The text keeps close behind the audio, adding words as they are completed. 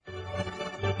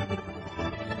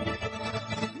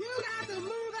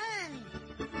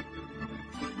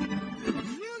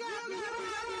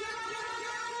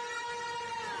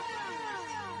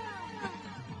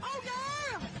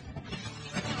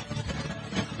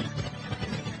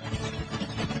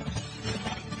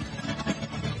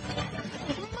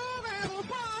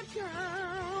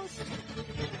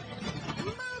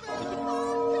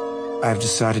I've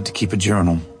decided to keep a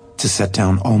journal, to set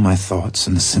down all my thoughts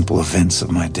and the simple events of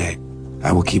my day.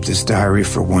 I will keep this diary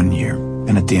for 1 year,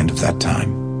 and at the end of that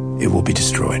time, it will be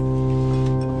destroyed.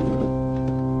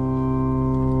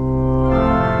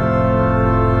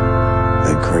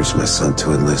 I encouraged my son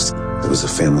to enlist. It was a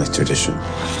family tradition.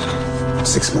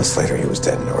 6 months later, he was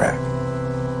dead in Iraq.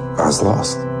 I was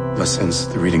lost. My son's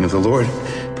the reading of the Lord.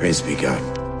 Praise be God.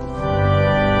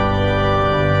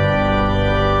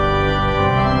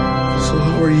 So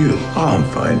how are you? Oh, I'm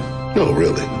fine. No,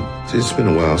 really. It's been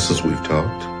a while since we've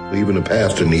talked. Even a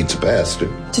pastor needs a pastor.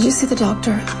 Did you see the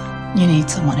doctor? You need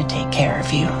someone to take care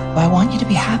of you. I want you to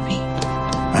be happy.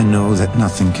 I know that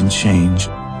nothing can change,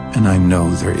 and I know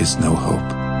there is no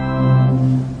hope.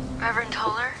 Reverend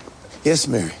Toller? Yes,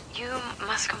 Mary. You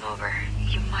must come over.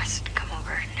 You must come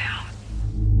over now.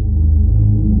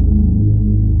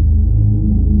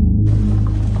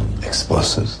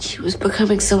 Explosives. She was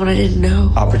becoming someone I didn't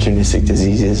know. Opportunistic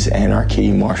diseases,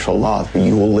 anarchy, martial law.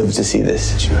 You will live to see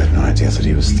this. You had no idea that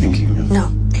he was thinking of...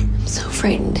 No. I'm so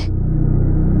frightened.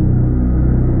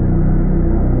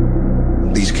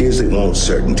 These kids, they want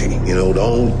certainty.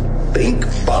 Don't think,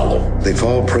 follow. They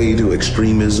fall prey to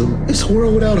extremism. It's a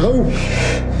world without hope.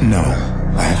 No,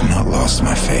 I have not lost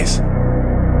my faith.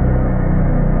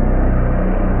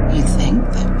 You think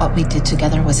that what we did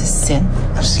together was a sin?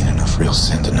 I've seen enough real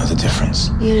sin to know the difference.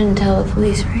 You didn't tell the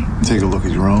police, right? Take a look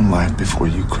at your own life before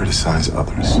you criticize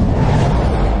others.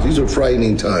 These are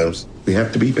frightening times. We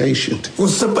have to be patient. Well,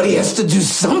 somebody has to do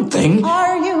something.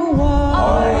 Are you washed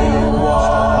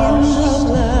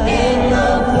in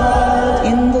the blood,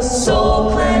 in the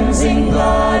soul cleansing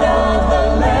blood of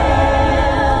the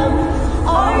Lamb?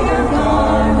 Are your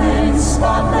garments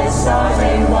spotless? Are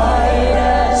they white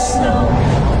as snow?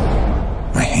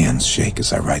 My hands shake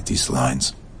as I write these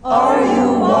lines. Are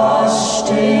you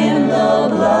washed in the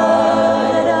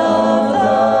blood of the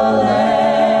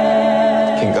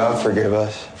Lamb? Can God forgive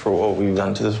us for what we've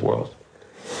done to this world?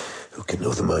 Who can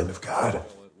know the mind of God?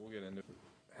 We'll get into it.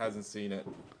 Hasn't seen it.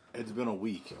 It's been a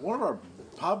week. One of our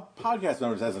podcast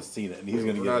members hasn't seen it, and he's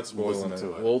going to not spoiling it.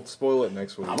 We'll spoil it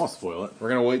next week. I'm going to spoil it. We're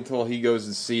going to wait until he goes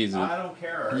and sees it. I don't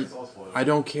care. I'll spoil it. I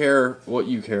don't care what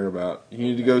you care about. You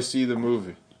need to go see the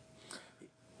movie.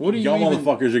 What do you Y'all even...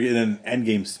 motherfuckers are getting an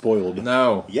Endgame spoiled.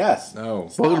 No. Yes. No.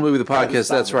 Welcome to Movie the Podcast.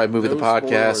 That's right, Movie the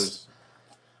Podcast. Spoilers.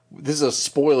 This is a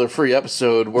spoiler-free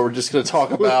episode where we're just going to talk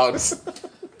about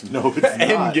No, it's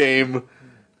not. Endgame.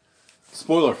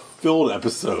 Spoiler-filled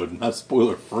episode, not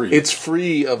spoiler-free. It's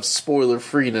free of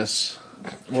spoiler-freeness.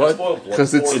 What?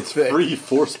 Because it's free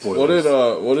for spoilers.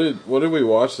 What did we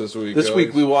watch this week? This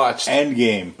week we watched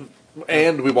Endgame.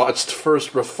 And we watched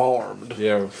First Reformed.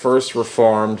 Yeah, First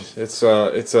Reformed. It's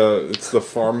the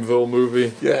Farmville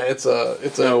movie. Yeah, it's a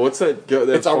no, what's that?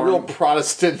 It's a real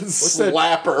Protestant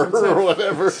slapper or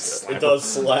whatever. It does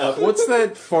slap. What's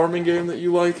that farming game that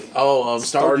you like? Oh,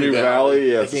 Stardew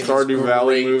Valley. Yeah, Stardew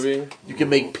Valley movie. You can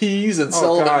make peas and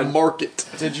sell them at market.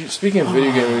 Did you? Speaking of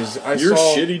video games, Your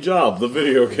shitty job, the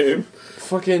video game.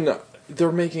 Fucking. They're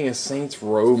making a Saints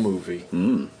Row movie.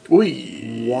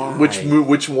 Why?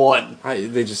 Which one?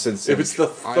 They just said Saints. If it's the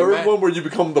third one where you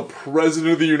become the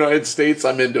president of the United States,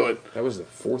 I'm into it. That was the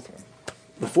fourth one.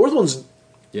 The fourth one's...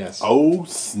 Yes. Oh,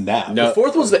 snap. No, the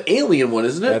fourth one's the alien one,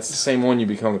 isn't it? That's the same one you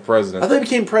become the president. I thought he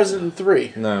became president in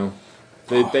 3. No.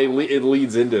 It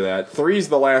leads into that. 3's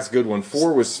the last good one.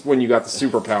 4 was when you got the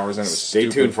superpowers and it was Stay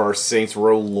tuned for our Saints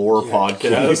Row lore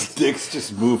podcast. These dicks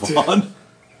just move on.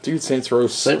 Dude, Saints Row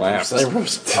slaps. Saints Row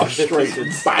straight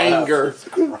banger.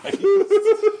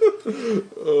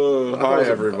 Hi,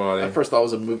 everybody. I first thought it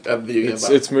was a video game.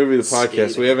 It's Movie the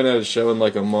Podcast. Skating. We haven't had a show in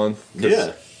like a month.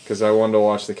 Yeah. Because I wanted to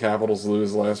watch the Capitals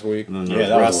lose last week. Yeah,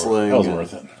 that Wrestling. was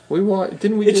worth it.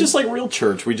 Didn't we? It's just like real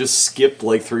church. We just skipped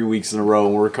like 3 weeks in a row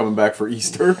and we're coming back for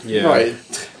Easter. Yeah. Right.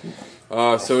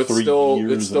 So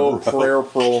it's still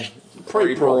prayerful.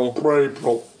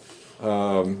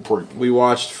 We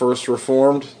watched First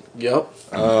Reformed. Yep.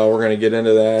 We're going to get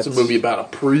into that. It's a movie about a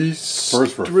priest.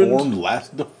 First Reformed,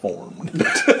 last Deformed.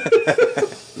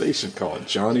 They should call it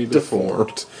Johnny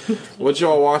Deformed. What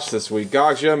y'all watch this week?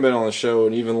 Gox, you haven't been on the show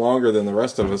and even longer than the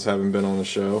rest of us haven't been on the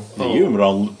show. Yeah, you haven't been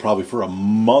on probably for a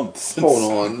month.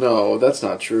 Hold on. No, that's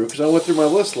not true, because I went through my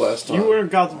list last time. You were in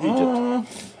Gods of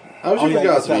Egypt. I was thinking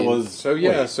Gods of that Egypt. was So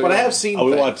yeah, so But I have seen. Oh,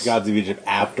 we things. watched Gods of Egypt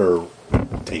after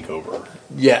Takeover.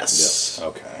 Yes.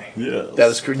 Okay. Yeah. That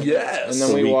is correct. Yes. and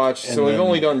then we watched. So we've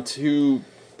only done 2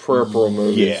 peripheral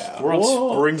movies. Yeah. We're on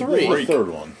spring This is break. the third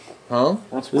one. Huh?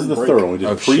 This is the third one. We did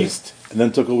Oh, Priest, and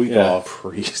then took a week off.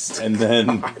 Priest. And then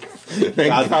And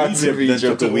Gods of Egypt,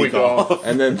 then took a week off.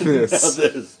 And then Now this.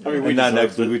 this. I mean, we and now deserved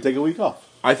next week it. we take a week off.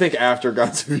 I think after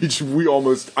Gods of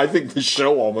Egypt, I think the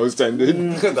show almost ended.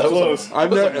 that was a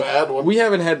bad one. We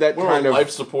haven't had that We're kind on of life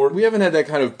support. We haven't had that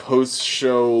kind of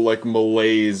post-show like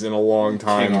malaise in a long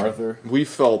time. King Arthur. We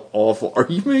felt awful. Are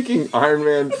you making Iron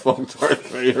Man fuck Darth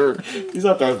Vader? He's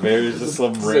not Darth Vader. He's just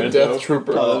some He's a rando. Death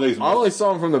Trooper. Oh, that makes I only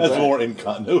saw him from the That's back. more in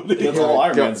continuity. That's all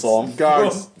Iron Man saw him.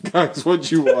 Guys, what'd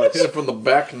you watch? Hit it from the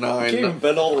back He can't even 9.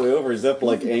 bend all the way over. He's have to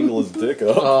like angle his dick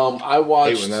up. I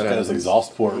watched. when that Got his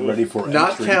exhaust port ready for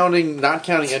Not entry. counting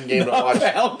Endgame.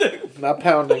 Not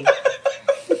pounding.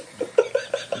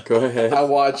 Go ahead. I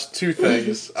watched 2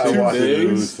 things. I Two watched.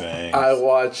 things. I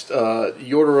watched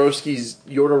Jodorowsky's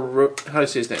how do you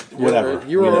say his name? Whatever.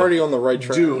 You were already on the right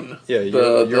track. Dune. Yeah,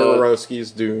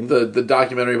 Jodorowsky's Dune. The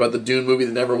documentary about the Dune movie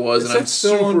that never was, and that I'm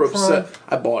still on super Prime? upset.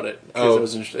 I bought it because it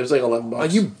was interesting. It was like $11. Oh,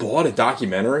 you bought a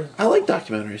documentary? I like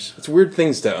documentaries. It's weird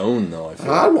things to own, though. I feel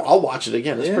like. I'll watch it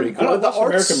again. It's Yeah. pretty I cool. don't watch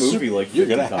American super- movie like You're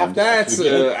 50 gonna have times. That's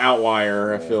an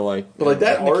outlier. I feel like. But like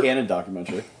that And the art, canon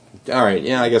documentary. All right,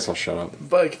 yeah, I guess I'll shut up.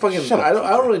 but fucking, I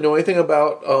don't really know anything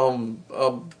about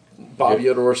Bob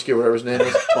Jodorowsky or whatever his name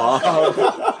is.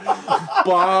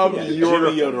 Bob Jimmy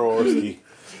Jodorowsky. Jodorowsky.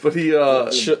 But he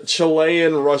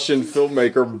Chilean Russian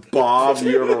filmmaker Bob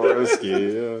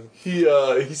Jodorowsky.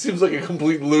 he seems like a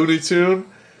complete Looney Tune.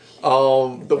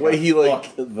 The way he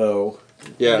like, Though.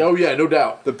 Yeah. oh yeah, no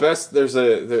doubt. The best.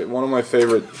 One of my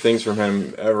favorite things from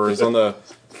him ever is on the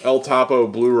El Topo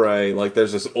Blu-ray. Like,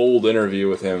 there's this old interview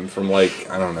with him from like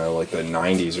I don't know, like the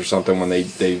 '90s or something when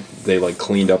they like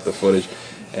cleaned up the footage.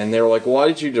 And they were like, "Why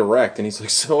did you direct?" And he's like,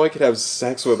 "So I could have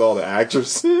sex with all the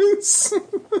actresses."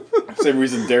 Same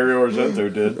reason Dario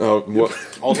Argento did. Oh, what?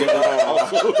 Also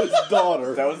his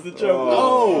daughter. That was the joke.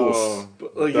 Oh,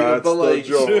 Like, that's but like, the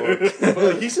joke. but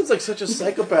like, he seems like such a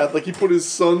psychopath. Like he put his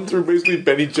son through basically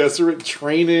Benny Gesserit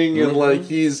training, and like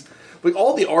he's like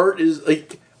all the art is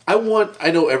like.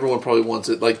 I know everyone probably wants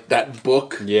it, like that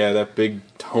book. Yeah, that big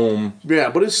tome. Yeah,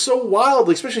 but it's so wild,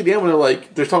 like, especially at the end when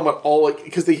they're talking about all like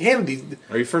because they handed these.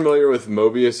 Are you familiar with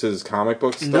Mobius's comic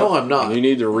book stuff? No, I'm not. You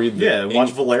need to read the Yeah,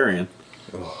 watch Valerian.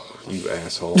 You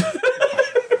asshole.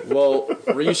 Well,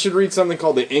 you should read something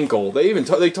called the Inkle. They even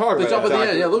they talk about talk it. about the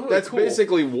end, yeah, look really That's cool.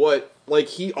 basically what a lot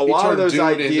of turned those Dune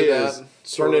into ideas that,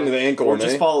 turned into the Inkle. Or and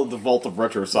just they- follow the Vault of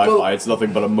Retro Sci-Fi. Well- It's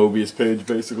nothing but a Mobius page,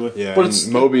 basically. Yeah, But and it's-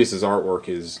 Mobius's artwork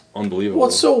is unbelievable. Well,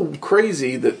 it's so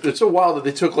crazy that it's so wild that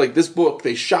they took like this book,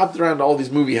 they shopped it around to all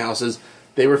these movie houses.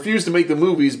 They refused to make the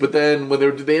movies, but then when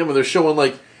they're showing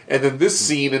like, and then this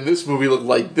scene in this movie looked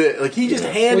like this. Like he just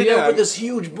handed Well, yeah. over this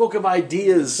huge book of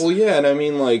ideas. Well, yeah, and I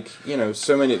mean, like,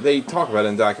 so many. They talk about it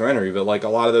in the documentary, but like a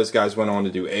lot of those guys went on to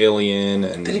do Alien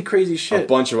and They did crazy shit. a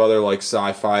bunch of other like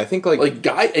sci-fi. I think like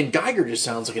Geiger just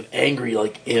sounds like an angry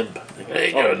like imp.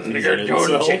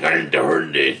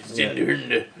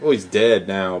 well, he's dead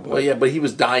now. But, Well, yeah, but he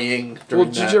was dying. During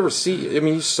well, did that. you ever see? I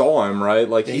mean, you saw him, right?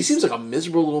 Like He seems like a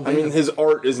miserable little I man. mean, his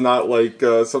art is not like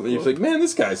something you think, man,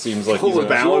 this guy seems like he's Full of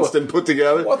balanced joy. and put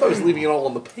together. Well, I thought he was leaving it all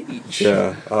on the page.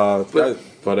 Yeah,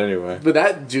 but anyway, But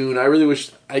that Dune, I really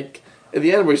wish at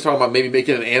the end where he's talking about maybe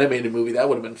making an animated movie, that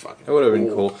would have been fucking. it would have been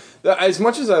cool. As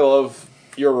much as I love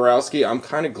Jodorowsky, I'm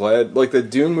kind of glad. Like the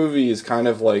Dune movie is kind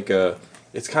of like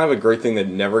it's kind of a great thing that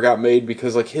never got made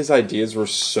because like his ideas were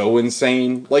so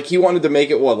insane. Like he wanted to make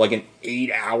it like an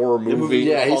 8-hour movie.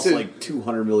 Yeah, he cost said like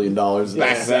 $200 million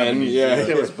back then. Yeah,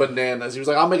 It was bananas. He was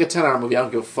like, "I'll make a 10-hour movie. I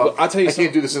don't give a fuck. Well, I'll tell you, I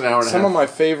can't do this in an hour and a half." Some of my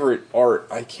favorite art.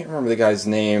 I can't remember the guy's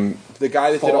name. The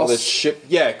guy that did all the Foss? ship.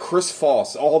 Yeah, Chris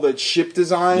Foss. All the ship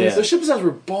designs. Yeah. The ship designs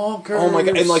were bonkers. Oh my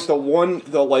god! And like the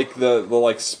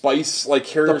spice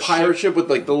carrier the pirate ship with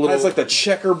like the little has like the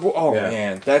checkerboard. Oh Yeah.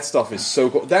 man, that stuff is so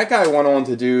cool. That guy went on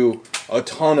to do a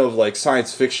ton of like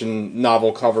science fiction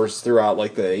novel covers throughout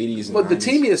like the 80s. And But the 90s.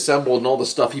 team he assembled and all the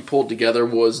stuff he pulled together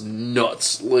was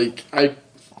nuts. Like I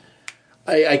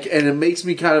and it makes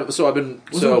me kind of I've been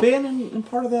Was O'Bannon in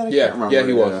part of that? I can't remember. Yeah,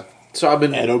 he was. so I've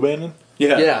been Ed O'Bannon?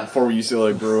 Yeah. Yeah. Before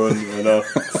UCLA Bruin and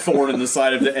thorn in the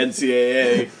side of the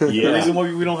NCAA. The reason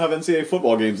why we don't have NCAA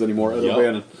football games anymore. Ed Yep.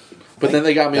 O'Bannon. But then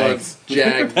they got me Thanks. like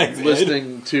jagged Thanks, Ed.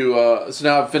 listening to. So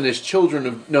now I've finished Children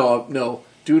of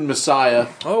Dune Messiah.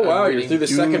 Oh wow, I'm you're reading through the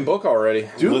Dune- second book already.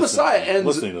 Dune Listening. Messiah ends.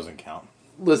 Listening doesn't count.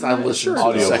 Listen, I listened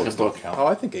to the second book. Oh,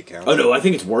 I think it counts. Oh no, I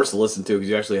think it's worse to listen to because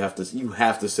you actually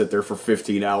have to sit there for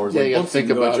 15 hours. Yeah, you gotta books think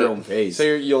can go at about your it. own pace. So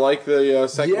you like the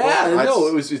second book? Yeah,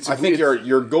 no, it's. I think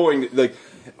you're going like.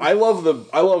 I love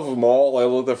them all. I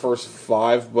love the first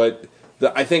 5, but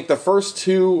I think the first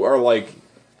 2 are like.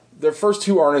 The first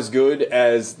 2 aren't as good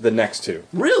as the next 2.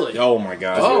 Really? Oh my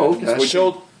god. Oh, okay.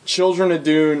 Children of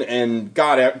Dune and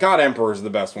God Emperor is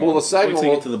the best one. Well, the second Wait till one.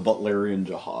 you get to the Butlerian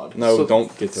Jihad. No, don't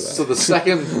get to that. So the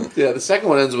second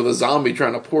one ends with a zombie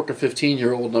trying to pork a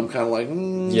 15-year-old, and I'm kind of like,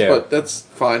 yeah, but that's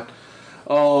fine.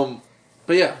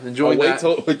 But yeah, enjoying that.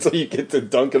 Wait till you get to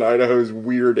Duncan Idaho's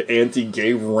weird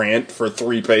anti-gay rant for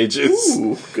 3 pages.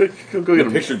 Ooh, go get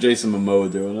a picture Jason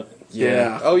Momoa doing it.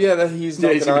 Yeah. Oh yeah, he's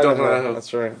Duncan Idaho.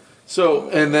 That's right. So,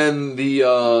 and then the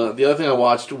other thing I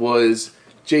watched was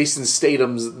Jason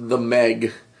Statham's The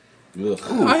Meg.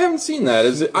 I haven't seen that.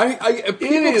 Is it?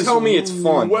 People tell me it's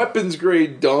fun. Weapons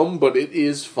grade dumb, but it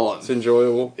is fun. It's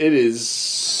enjoyable. It is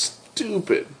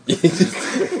stupid. Like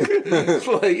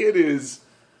it is. Is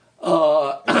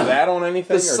that on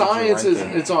anything? The science is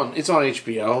it's on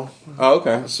HBO. Oh,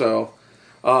 okay. So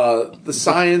the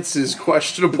science is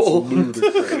questionable.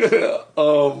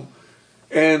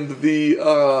 And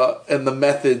the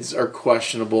methods are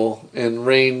questionable. And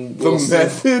Rainn Wilson,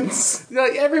 methods,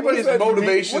 like everybody's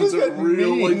motivations are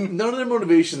real. Like, mean? none of their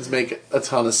motivations make a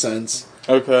ton of sense.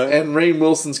 Okay. And Rainn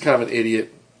Wilson's kind of an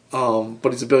idiot, but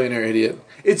he's a billionaire idiot.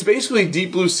 It's basically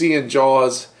Deep Blue Sea and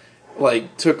Jaws.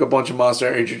 Like, took a bunch of Monster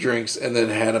Energy drinks and then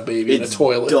had a baby in a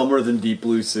toilet. Dumber than Deep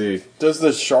Blue Sea. Does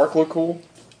the shark look cool?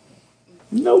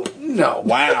 Nope. No.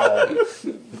 Wow.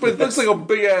 But it looks like a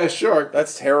big ass shark.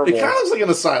 That's terrible. It kind of looks like an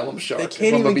asylum shark. They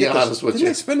can't even be honest with Did you.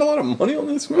 they spend a lot of money on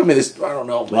this I movie? mean, I don't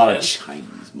know. A lot of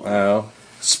Chinese money. Oh.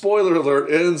 Spoiler alert,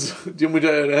 ends. Do you know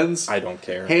how it ends? I don't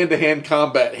care. Hand-to-hand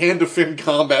combat. Hand-to-fin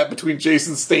combat between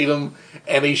Jason Statham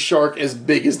and a shark as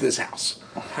big as this house.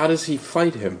 How does he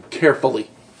fight him? Carefully.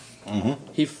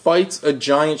 Mm-hmm. He fights a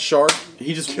giant shark.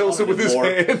 He just kills it with his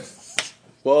hand.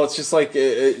 Well, it's just like,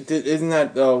 isn't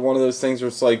that one of those things where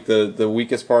it's like the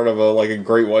weakest part of a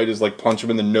great white is like punch him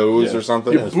in the nose or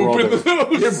something? You boop in the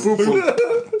nose. You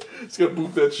boop. It's gonna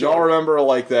boop that shark. Y'all remember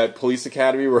like that Police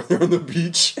Academy where they're on the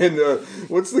beach and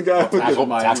what's the guy with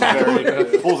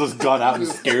Tackleberry pulls his gun out and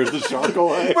scares the shark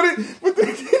away. But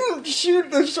they didn't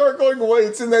shoot the shark going away.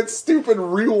 It's in that stupid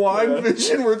rewind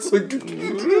vision where it's like.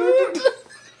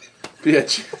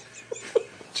 Bitch.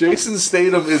 Jason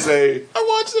Statham is a...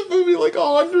 I watched the movie like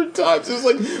 100 times. It was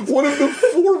like one of the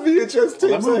 4 VHS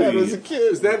tapes I had as a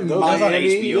kid. Is that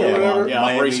Miami or whatever? Yeah,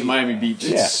 Operation Miami Beach.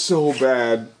 It's so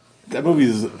bad. That movie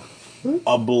is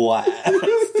a blast.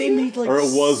 They made like... Or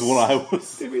it was when I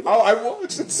was... I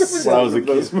watched it so many When I was a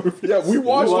times. kid. Yeah, we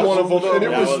watched one of them, and it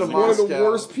Yeah, was it was one of the Moscow.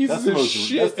 worst pieces of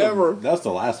shit ever. That's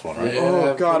the last one, right? Yeah.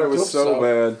 Oh, God, it was so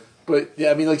bad. But, yeah,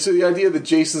 I mean, like, so the idea that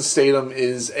Jason Statham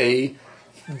is a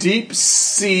deep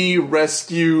sea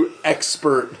rescue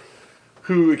expert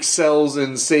who excels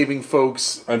in saving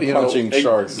folks And punching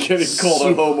sharks. Getting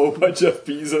called a homo by Jeff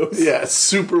Bezos. Yeah,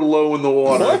 super low in the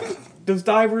water. What? Those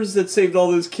divers that saved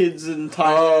all those kids in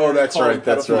Thailand. Oh, that's called right.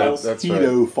 That's right. pedophiles. That's right.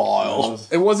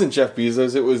 Pedophiles. It wasn't Jeff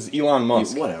Bezos. It was Elon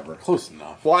Musk. Whatever. Close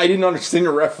enough. Well, I didn't understand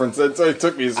your reference. That's why it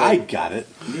took me a I second. got it.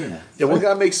 Yeah, one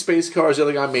guy makes space cars, the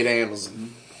other guy made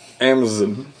Amazon.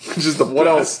 Amazon. Just the What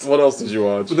else? What else did you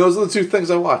watch? But those are the 2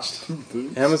 things I watched.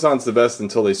 Amazon's the best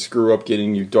until they screw up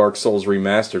getting you Dark Souls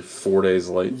remastered 4 days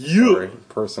late. Yeah. Sorry,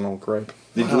 personal gripe.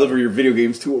 They deliver your video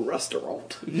games to a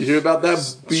restaurant. You hear about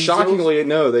that? Shockingly,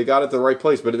 no, they got it the right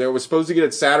place, but they were supposed to get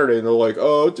it Saturday, and they're like,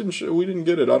 "Oh, it didn't. We didn't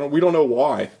get it. We don't know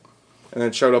why." And then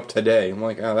it showed up today. I'm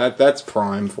like, "Oh, that's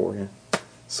Prime for you,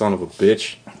 son of a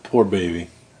bitch." Poor baby.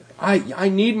 I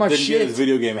need my Didn't get shit. his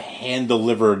video game hand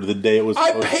delivered the day it was I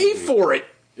supposed paid to be. for it.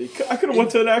 I could have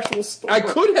went to an actual store. I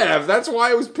could have. That's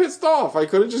why I was pissed off. I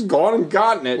could have just gone and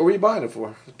gotten it. What were you buying it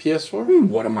for? PS4?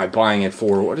 What am I buying it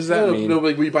for? What does that mean? No,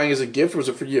 like, were you buying it as a gift or was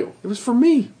it for you? It was for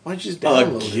me. Why don't you just A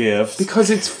download it? gift.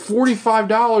 Because it's $45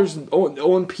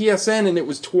 on PSN and it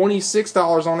was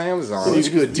 $26 on Amazon. It's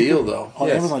a good deal, though. On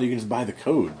Yes. Amazon, you can just buy the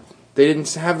code. They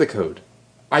didn't have the code.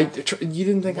 You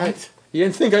didn't think You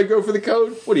didn't think I'd go for the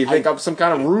code? What do you think? I'm some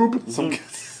kind of rube?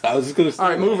 I was just going to say. All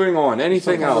right, moving on.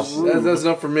 Anything else? That's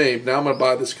enough for me. Now I'm going to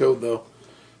buy this code, though.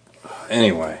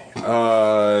 Anyway,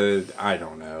 I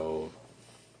don't know.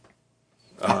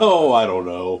 I don't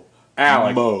know.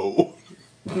 Alec. Mo.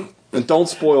 And don't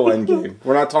spoil Endgame.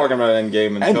 We're not talking about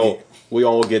Endgame until Endgame. we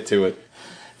all get to it.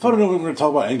 If I don't know what we're going to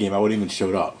talk about Endgame, I wouldn't even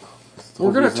showed up.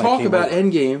 We're going to talk about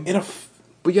Endgame, in a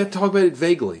but you have to talk about it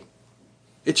vaguely.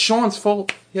 It's Sean's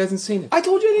fault. He hasn't seen it. I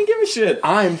told you I didn't give a shit.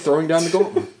 I'm throwing down the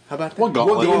gauntlet. How about that? One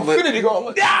gauntlet. Infinity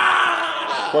Gauntlet.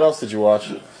 What else did you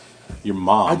watch? Your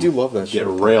mom. I do love that Get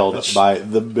show. railed by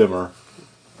the Bimmer.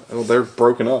 Oh, they're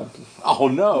broken up. Oh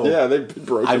no. Yeah, they've been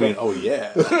broken up. oh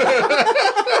yeah.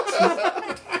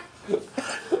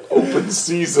 Open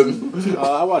season.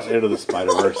 I watched Into the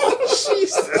Spider-Verse.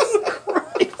 Jesus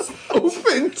Christ.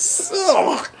 Open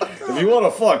so. If you want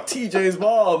to fuck TJ's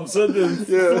mom, send in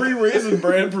 3 Raisin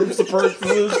Bran proofs of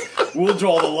purchases. We'll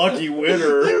draw the lucky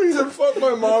winner. You either fuck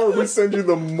my mom or we send you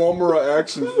the Mumra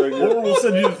action figure. Or we'll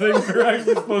send you the thing we're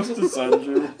actually supposed to send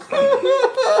you.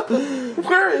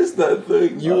 Where is that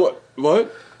thing?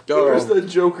 What? Where's that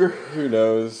Joker? Who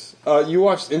knows? You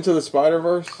watched Into the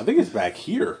Spider-Verse? I think it's back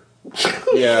here.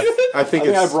 Yeah, I think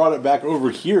I brought it back over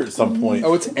here at some point.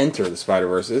 Oh, it's Enter the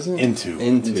Spider-Verse, isn't it?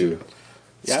 Into.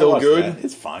 Yeah, Still I watched good? that.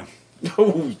 It's fine.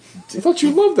 Oh, I thought you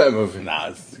loved that movie.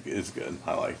 Nah, it's good.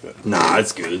 I liked it. Nah,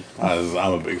 it's good.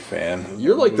 I'm a big fan.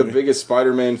 You're like the biggest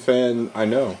Spider-Man fan I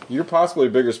know. You're possibly a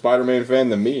bigger Spider-Man fan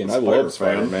than me, and I love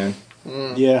Spider-Man.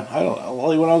 Yeah, I don't.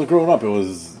 Well, when I was growing up, it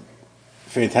was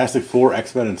Fantastic Four,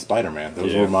 X-Men, and Spider-Man.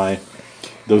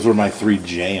 Those were my 3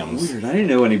 jams. Weird. I didn't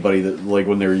know anybody that, like,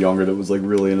 when they were younger, that was like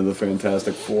really into the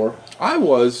Fantastic Four. I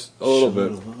was a little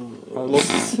bit.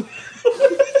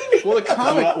 Well, the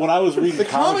comic when I was reading the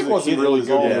comic wasn't really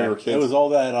good when we were kids. It was all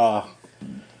that.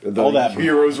 All that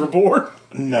Heroes Reborn.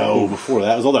 No, before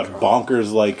that, it was all that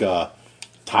bonkers like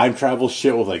time travel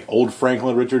shit with like old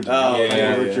Franklin Richards and young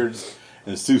Franklin Richards.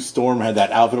 And Sue Storm had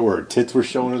that outfit where her tits were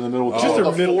showing in the middle. Just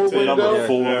her middle tit. Number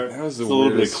 4. That was the a little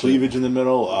bit of weirdest cleavage in the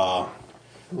middle.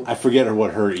 I forget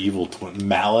what her evil twin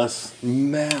Malice.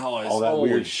 Malice. All that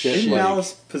weird shit. Didn't like-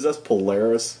 Malice possess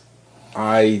Polaris?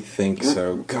 I think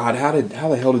so. God, how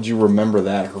the hell did you remember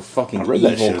that? Her fucking I read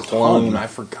that evil shit a clone. ton. I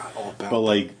forgot all about. But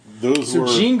like those So were.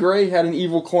 Jean Grey had an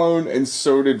evil clone, and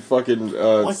so did fucking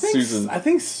Susan. I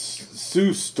think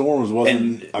Sue Storm's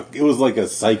wasn't. It was like a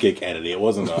psychic entity. It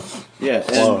wasn't a. Yeah,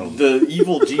 clone. and the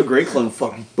evil Jean Grey clone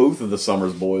fucked both of the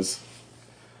Summers boys.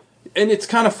 And it's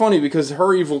kind of funny because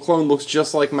her evil clone looks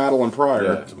just like Madeline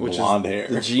Pryor, which blonde is hair.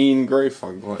 the Jean Grey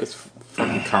fucking. It's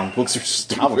fucking comic books are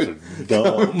stupid. Comics are dumb.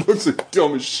 Comic books are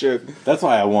dumb as shit. That's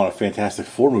why I want a Fantastic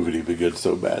Four movie to be good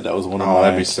so bad. That was one of my.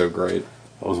 that'd be so great.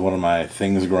 That was one of my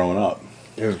things growing up.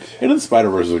 Into the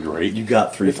Spider-Verse is great. You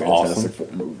got 3 It's Fantastic awesome. Four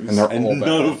movies. And they're all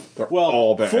bad. They're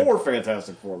all bad. 4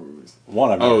 Fantastic Four movies.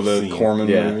 One I've never the seen. Corman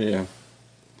Yeah. movie, yeah.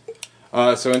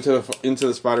 So Into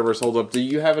the Spider-Verse holds up. Do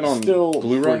you have it on Still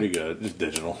Blu-ray? pretty good. Just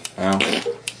digital.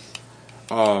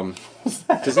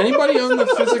 Does anybody own the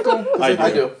physical?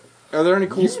 I do. Are there any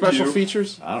cool special do.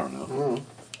 features? I don't know.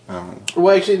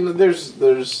 Well, actually, there's.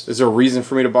 Is there a reason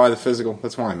for me to buy the physical?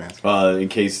 That's why I'm asking. In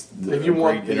case the If you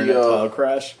want the, internet tile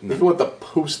crash. If you want the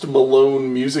Post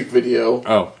Malone music video,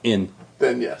 Oh,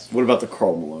 then yes. What about the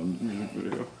Karl Malone music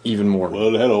video? even more.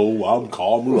 Well, hello, I'm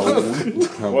Carl Malone.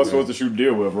 What's supposed to shoot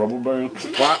deal with rubber band?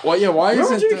 Why Remember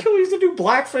isn't Jimmy Kimmel used to do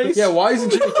blackface? yeah? Why isn't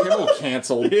Jimmy Kimmel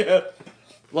canceled? Yeah.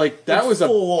 Like that It's was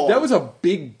full on. a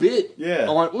big bit. Yeah.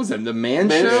 On, what was it? The Man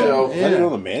Man Show. Show. Was that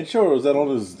on the Man Show, or was that on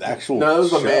his actual? No, that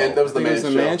was the show? man. That was I the think it was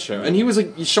man the show. Man Show, and he was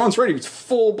like Sean Brady was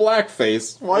full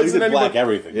blackface. Why He isn't did anybody? black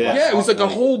everything. Yeah. Yeah, it was like a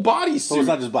whole So bodysuit. it's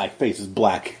not just black face; it's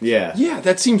black. Yeah. Yeah,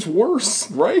 that seems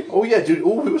worse, right? Oh yeah, dude.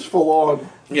 Oh, he was full on.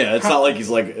 Yeah, it's not like he's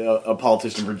like a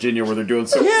politician in Virginia where they're doing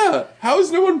so. Yeah, how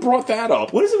has no one brought that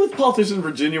up? What is it with politicians in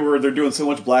Virginia where they're doing so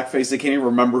much blackface they can't even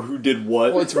remember who did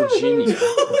what? Well, it's Virginia.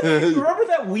 Remember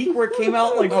that week where it came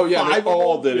out like Oh yeah, they 5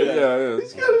 all did it. Yeah,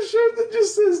 He's got a shirt that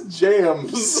just says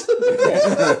jams.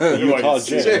 Utah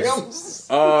Jazz. Jams.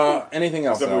 Anything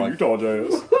else? Except for Alec? Utah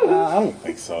Jazz. I don't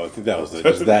think so. I think that was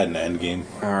just that in Endgame.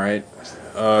 All right,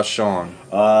 Sean.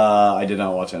 I did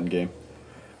not watch Endgame.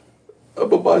 I'm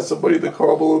gonna buy somebody the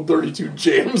Karl Malone 32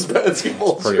 Jams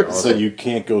basketball Pretty shirt. awesome. So you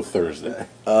can't go Thursday.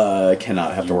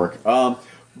 Cannot have to work.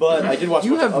 But I did watch.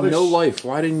 You a bunch have of other no life.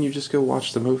 Why didn't you just go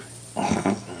watch the movie?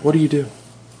 What do you do?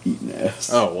 eating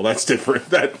ass. Oh well, that's different.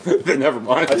 That never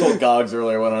mind. I told Gogs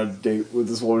earlier I went on a date with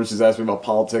this woman. She's asked me about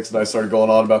politics, and I started going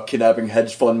on about kidnapping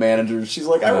hedge fund managers. She's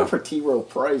like, "I work for T. Rowe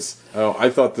Price." Oh, I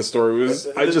thought the story was.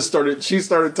 She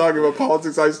started talking about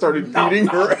politics. I started beating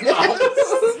her ass.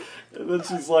 And then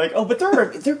she's like, "Oh, but they're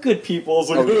good people." I was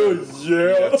like,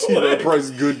 Yeah, T. Rowe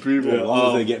Price, good people. As long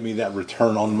as they get me that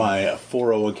return on my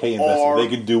 401k investment,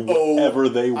 they can do whatever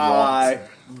they want.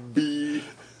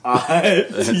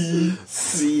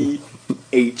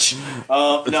 ROYBITCH.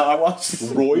 No, I watched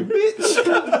Roy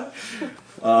bitch.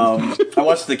 I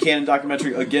watched the Canon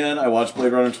documentary again. I watched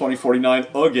Blade Runner 2049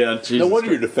 again. No wonder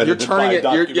you're defending. You're turning it.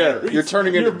 You're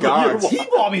turning it into Gogs. He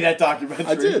bought me that documentary.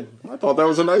 I did. I thought that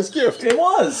was a nice gift. It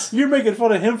was. You're making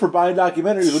fun of him for buying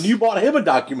documentaries when you bought him a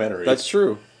documentary. That's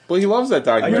true. Well, he loves that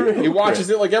documentary. He watches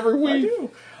it like every week. Did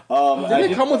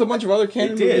it come with a bunch of other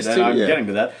canon movies too? And I'm getting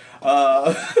to that.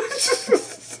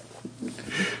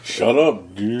 Shut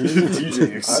up, dude.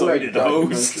 DJ excited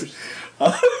host.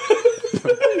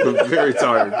 I'm very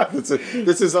tired.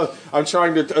 I'm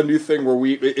trying a new thing where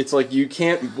it's like you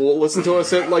can't listen to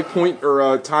us at like point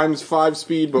or times 5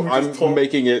 speed, but I'm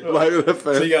making it like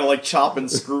so you gotta like chop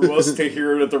and screw us to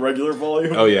hear it at the regular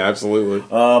volume. Oh yeah, absolutely.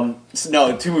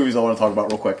 No, 2 movies I want to talk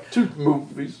about real quick. 2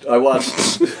 movies. I watched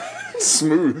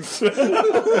Smooth.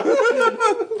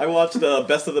 I watched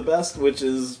Best of the Best, which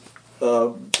is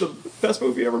the best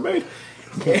movie ever made.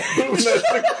 That's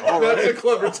a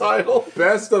clever title.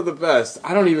 Best of the Best.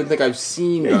 I don't even think I've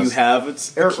seen Yeah, you have.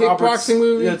 It's Eric kickboxing Roberts.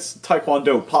 movie? Yeah, it's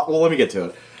Taekwondo. Well, let me get to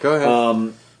it. Go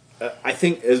ahead. I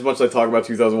think as much as I talk about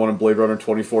 2001 and Blade Runner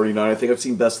 2049, I think I've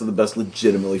seen Best of the Best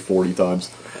legitimately 40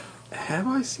 times. Have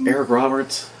I seen Eric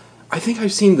Roberts? I think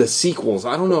I've seen the sequels.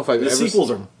 I don't know if I've The ever sequels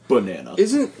are banana.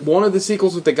 Isn't one of the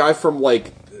sequels with the guy from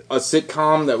like a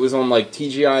sitcom that was on like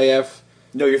TGIF?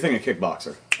 No, you're thinking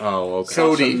Kickboxer. Oh, okay.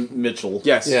 Cody Mitchell.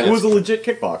 Yes. Yeah. Who was a legit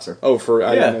kickboxer. Oh,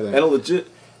 I didn't know and that. a legit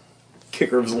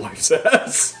kicker of his wife's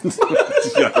ass.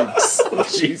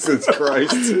 Yikes. Jesus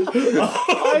Christ.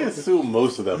 I assume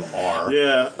most of them are.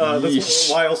 Yeah. Yeesh.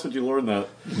 Why else would you learn that?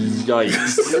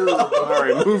 Yikes.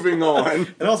 Alright, moving on.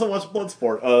 And I also watched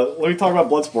Bloodsport. Let me talk about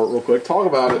Bloodsport real quick. Talk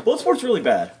about it. Bloodsport's really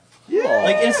bad. Yeah.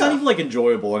 Like, it's not even, like,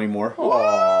 enjoyable anymore.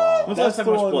 When's the last time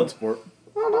I watched Bloodsport?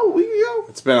 I don't know. We go.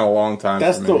 It's been a long time.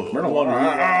 That's for the me. one.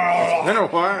 It's been a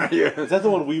while. Yeah. Is that the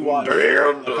one we watched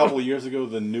a couple of years ago?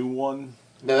 The new one.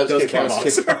 No, that's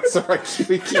Kickboxer. Sorry.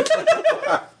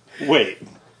 Wait.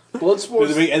 Bloodsport.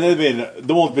 And then they made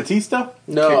the one with Batista.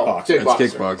 No, Kickboxer.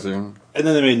 It's kickboxing. And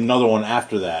then they made another one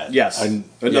after that. Yes.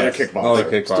 Yes. Kickboxer. Oh,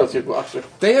 Still kickboxing. Kickboxer.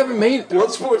 They haven't made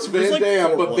Bloodsport's Van like Damme,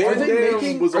 4 but ones. Van Are they Damme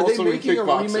making? was Are they also in making a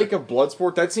Kickboxer. remake of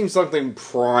Bloodsport? That seems something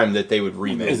prime that they would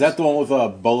remake. Is that the one with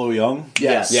Bolo Young?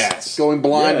 Yes. Yes. Going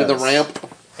blind to the Yes. ramp.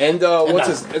 And what's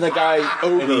his? And the guy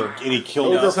Ogre. And he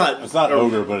killed. No, it's not- It's not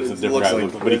Ogre, but it's a different guy.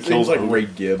 But he It kills seems like Ogre. Ray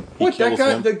Gibb. He What that kills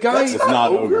guy? him. The guy. It's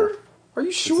not Ogre. Are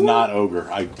you sure? It's not Ogre.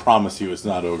 I promise you, it's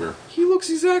not Ogre. He looks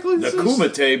exactly the The same.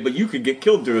 Kumite, but you could get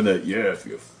killed doing that. Yeah, if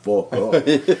you fuck up.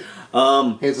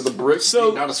 Hands of the brick,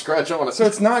 So- not a scratch on it. So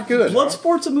it's not good.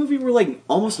 Bloodsport's a movie where like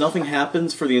almost nothing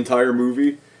happens for the entire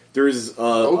movie. There's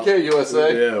Okay,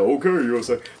 USA. yeah, okay,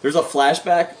 USA. There's a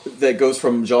flashback that goes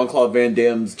from Jean-Claude Van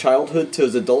Damme's childhood to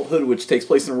his adulthood, which takes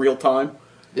place in real time.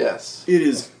 Yes. It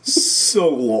is so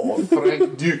long.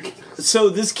 Frank Duke. So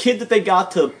this kid that they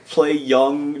got to play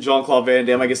young Jean-Claude Van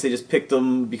Damme, I guess they just picked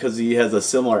him because he has a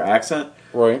similar accent.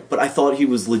 Right. But I thought he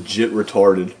was legit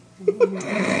retarded.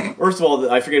 First of all,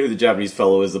 I forget who the Japanese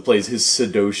fellow is that plays his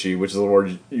Sadoshi, which is a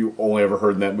word you only ever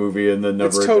heard in that movie and then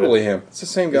never. It's totally him. It's the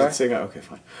same Is it guy. the same guy? Okay,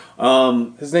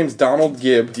 fine. His name's Donald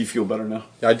Gibb. Do you feel better now?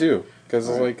 I do. Because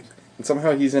like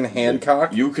somehow he's in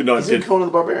Hancock. You could not He's in get. Conan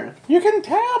the Barbarian. You can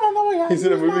tell by the way He's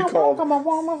in a movie called.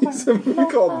 He's in a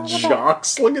movie called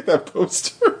Jocks. Look at that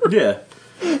poster. Yeah.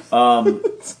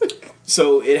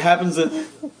 So it happens that.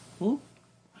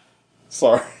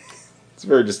 Sorry. It's a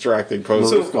very distracting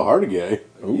poster. Mariska Hargitay.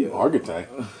 Ooh, Hargitay.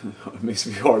 It makes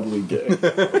me hardly gay.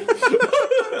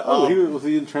 Oh, was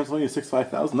he in Transylvania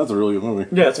 65000? That's a really good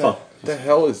movie. Yeah, it's fun. What the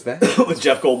hell is that? With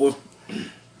Jeff Goldblum.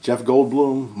 Jeff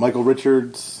Goldblum, Michael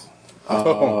Richards. I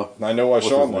know why what's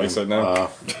Sean his likes name? it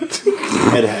now.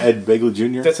 Ed Begley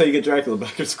Jr. That's how you get Dracula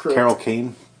back to his crib. Carol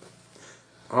Kane.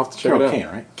 I'll have to check Carol it out. Kane,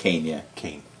 right? Kane, yeah.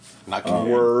 Kane. Not Kane.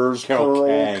 Where's Carol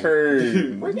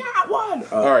Kane? We got one!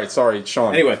 Alright, sorry,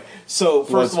 Sean. Anyway, so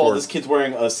first of all, Bloodsport. this kid's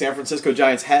wearing a San Francisco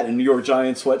Giants hat and a New York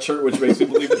Giants sweatshirt, which makes me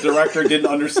believe the director didn't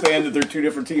understand that they're two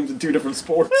different teams in two different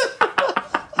sports.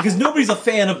 Because nobody's a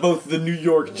fan of both the New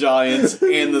York Giants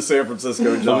and the San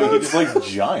Francisco He Giants. just likes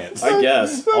Giants. I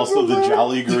guess. Also the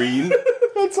Jolly Green.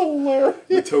 That's hilarious.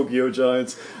 The Tokyo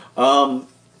Giants.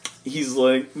 He's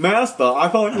like, Master, I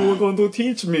thought you were going to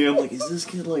teach me. I'm like, is this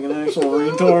kid like an actual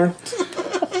retard?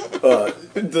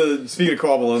 Speaking of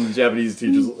Kabbalah, the Japanese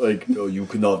teacher's like, oh, you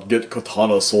cannot get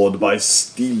katana sword by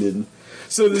stealing.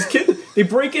 So this kid, they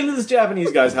break into this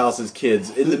Japanese guy's house as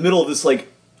kids in the middle of this,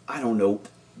 like, I don't know,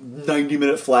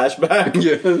 90-minute flashback.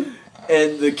 Yeah.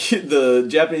 And the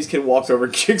Japanese kid walks over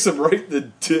and kicks him right in the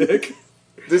dick.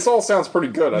 This all sounds pretty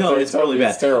good. No, it's really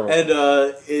bad. It's terrible. And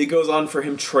it goes on for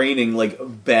him training, like,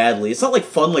 badly. It's not, like,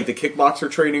 fun like the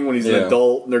kickboxer training when he's an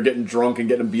adult and they're getting drunk and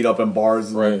getting beat up in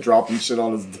bars and dropping shit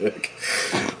on his dick.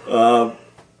 So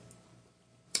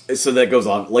that goes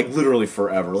on, like, literally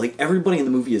forever. Like, everybody in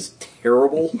the movie is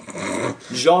terrible.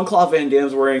 Jean-Claude Van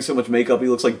Damme's wearing so much makeup, he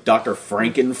looks like Dr.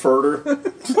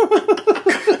 Frankenfurter.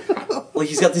 like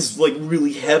he's got this like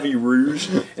really heavy rouge,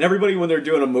 and everybody when they're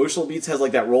doing emotional beats has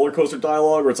like that roller coaster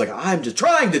dialogue where it's like, I'm just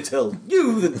trying to tell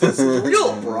you that this is a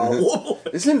real problem.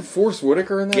 Isn't Forrest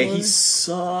Whitaker in that Yeah, movie? he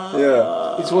sucks.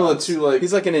 Yeah. He's one of the two, like,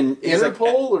 he's like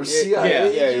Interpol or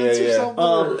CIA agents or something,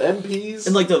 or MPs.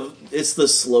 And like it's the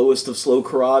slowest of slow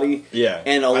karate. Yeah,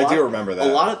 and I do remember that.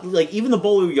 A lot of like even the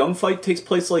Bolo Young fight takes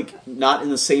place like not in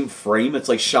the same frame. It's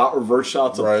like shot reverse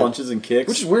shots of punches and kicks,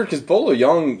 which is weird because Bolo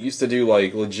Young used to do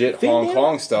like legit Hong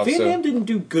Kong stuff. Van Damme didn't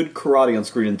do good karate on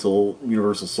screen until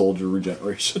Universal Soldier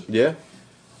Regeneration. Yeah.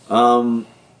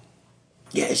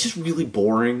 Yeah, it's just really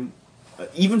boring.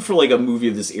 Even for like a movie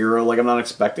of this era, like I'm not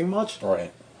expecting much.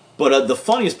 Right. But the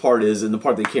funniest part is, and the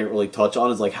part they can't really touch on,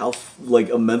 is like how like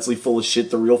immensely full of shit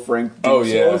the real Frank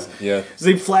Dukes was. Yeah. So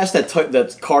they flash that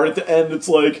card at the end. It's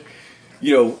like,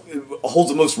 you know, holds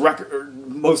the most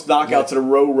knockouts in a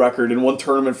row record in one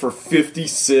tournament for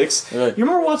 56. Right. You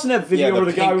remember watching that video where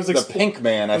the guy was the Pink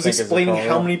Man? I was think explaining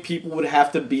how many people would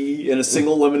have to be in a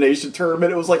single elimination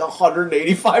tournament. It was like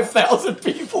 185,000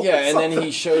 people. Yeah, and then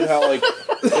he showed how like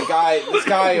this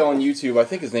guy on YouTube, I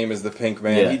think his name is the Pink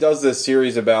Man. Yeah. He does this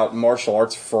series about martial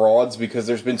arts frauds because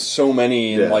there's been so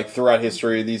many in like throughout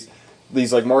history these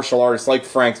like martial artists like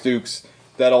Frank Dukes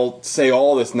that'll say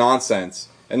all this nonsense.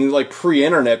 And like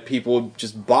pre-internet, people would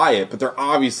just buy it, but they're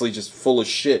obviously just full of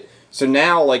shit. So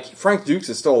now, like Frank Dukes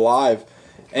is still alive,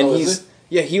 and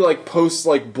he like posts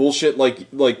like bullshit like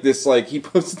this like he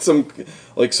posted some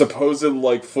like supposed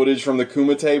like footage from the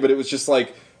Kumite, but it was just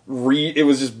like it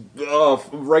was just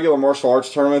regular martial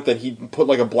arts tournament that he put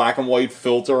like a black and white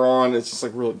filter on. It's just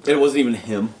like really. It wasn't even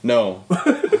him. No.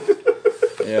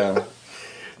 Yeah.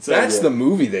 That's the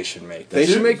movie they should make. They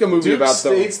should make a movie about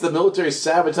states the military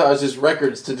sabotaged his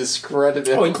records to discredit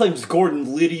him. Oh, he claims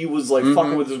Gordon Liddy was like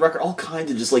fucking with his record. All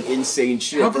kinds of just like insane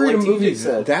shit. How great like a movie TJ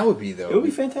said. that would be, though? It would be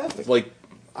fantastic. Like,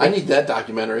 I need that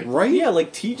documentary. Right? Yeah,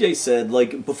 like TJ said,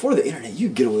 like before the internet, you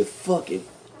could get away with fucking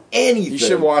anything. You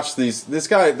should watch these. The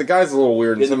guy's a little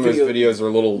weird, and some of his videos are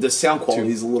a little. The sound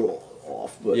quality is a little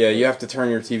off, but yeah, you have to turn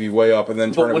your TV way up and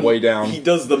then turn it way down. He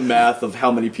does the math of how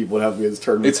many people would have to be in his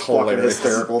tournament. It's hilarious.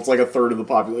 Hysterical. It's like a third of the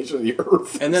population of the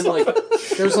Earth. And then like,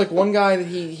 there's like one guy that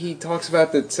he talks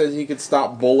about that says he could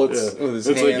stop bullets with his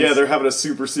hands. Like, yeah, they're having a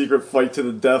super secret fight to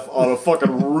the death on a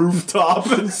fucking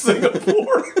rooftop in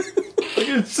Singapore. Like,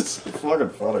 it's just fucking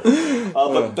funny.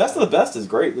 But Best of the Best is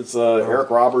great. It's Eric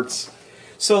Roberts.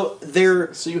 So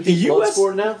they're you hate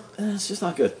Bloodsport now? It's just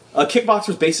not good.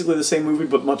 Kickboxer's basically the same movie,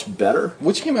 but much better.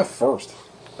 Which came out first?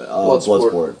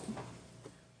 Bloodsport.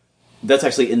 That's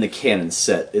actually in the canon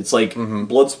set. It's like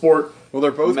Bloodsport. Well, they're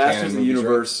both Masters canon of the movies,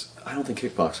 Universe. Right? I don't think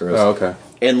Kickboxer is. Oh, okay.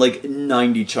 And like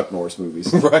 90 Chuck Norris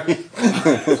movies. Right.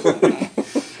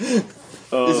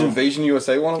 Is Invasion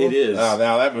USA one of them? It is. Oh,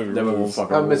 now that movie rules.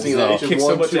 I'm missing It option kicks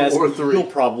 1, so much 2, ass, or 3. you'll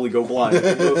probably go blind.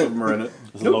 Both of them are in it.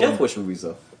 No Death Wish movies,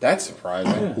 though. That's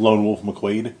surprising. Lone Wolf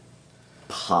McQuade.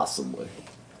 Possibly.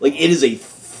 Like, it is a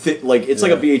thick, like, it's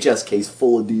like a VHS case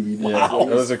full of DVDs. Yeah, that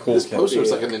was a cool This poster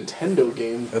is like a Nintendo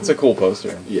game. That's a cool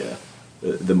poster. Yeah.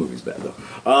 The movie's bad,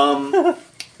 though.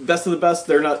 Best of the Best,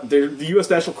 they're the U.S.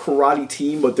 national karate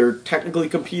team, but they're technically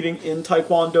competing in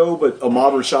Taekwondo, but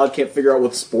Ahmad Rashad can't figure out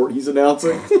what sport he's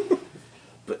announcing.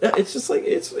 But it's just like,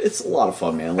 it's a lot of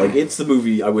fun, man. Like, it's the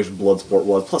movie I wish Bloodsport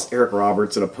was. Plus, Eric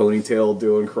Roberts in a ponytail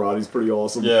doing karate's pretty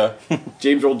awesome. Yeah.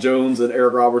 James Earl Jones and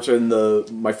Eric Roberts are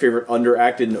in my favorite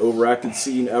underacted and overacted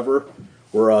scene ever,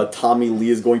 where Tommy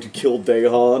Lee is going to kill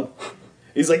Daehan.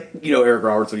 He's like, you know, Eric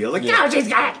Roberts when he was like, No, she's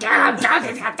gonna kill him!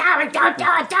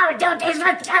 Don't do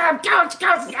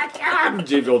this!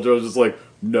 James Earl Jones is like,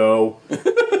 no.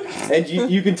 And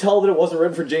you can tell that it wasn't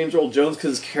written for James Earl Jones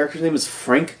because his character's name is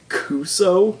Frank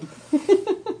Cuso.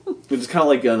 Which is kind of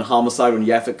like in Homicide when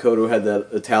Yaphet Kotto had that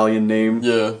Italian name.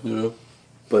 Yeah, yeah.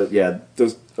 But yeah,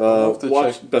 those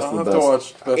watch Best of the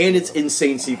Best. Best And it's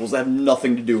insane sequels that have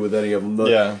nothing to do with any of them.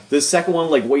 Yeah. The second one,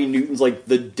 like Wayne Newton's like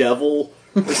the devil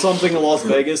or something in Las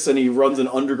Vegas, and he runs an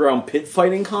underground pit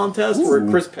fighting contest where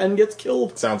Chris Penn gets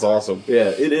killed. Sounds awesome. Yeah,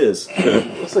 it is.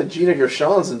 Looks like Gina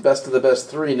Gershon's in Best of the Best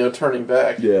 3, No Turning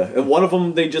Back. Yeah, and one of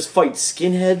them they just fight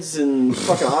skinheads in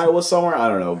fucking Iowa somewhere. I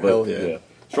don't know, but Hell yeah.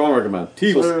 Strong recommend.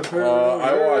 Teagles.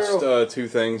 I watched two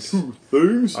things.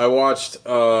 I watched,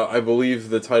 I believe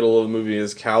the title of the movie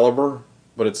is Caliber,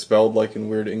 but it's spelled like in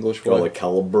weird English way. Like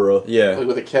Calibra. Yeah. Like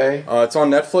with a K? It's on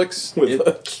Netflix.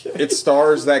 It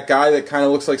stars that guy that kind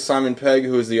of looks like Simon Pegg,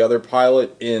 who is the other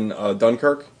pilot in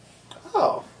Dunkirk.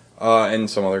 Oh. And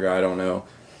some other guy, I don't know.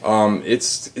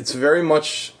 It's very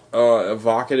much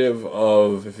evocative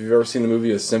of, if you've ever seen the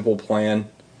movie A Simple Plan.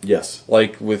 Yes.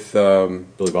 Like with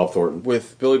Billy Bob Thornton.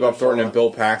 With Billy Bob Thornton and Bill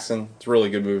Paxton. It's a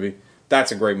really good movie.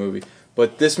 That's a great movie.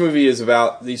 But this movie is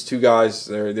about these two guys.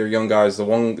 They're young guys. The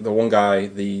one guy,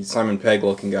 the Simon Pegg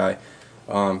looking guy,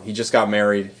 he just got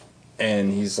married,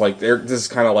 and he's like, this is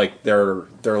kind of like their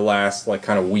last like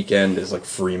kind of weekend is like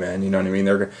free men. You know what I mean?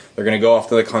 They're gonna go off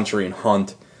to the country and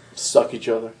hunt. Suck each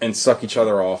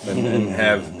other off, and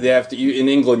in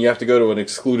England you have to go to an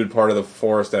excluded part of the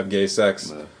forest to have gay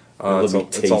sex.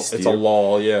 It's a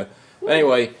law, yeah.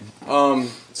 Anyway,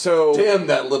 so damn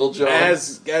that little John.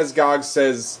 As Gog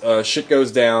says, shit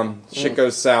goes down, shit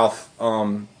goes south,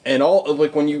 and all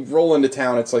like when you roll into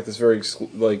town, it's like this very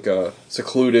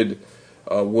secluded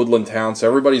woodland town. So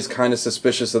everybody's kind of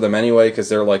suspicious of them anyway because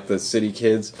they're like the city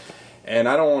kids. And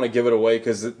I don't want to give it away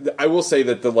because I will say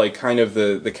that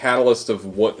the catalyst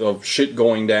of shit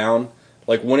going down,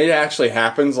 like when it actually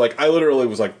happens, like I literally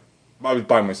was like, I was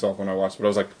by myself when I watched it, but I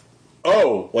was like,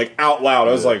 oh, like out loud,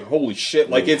 I was like, holy shit,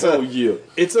 like it's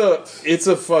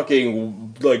a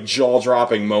fucking like jaw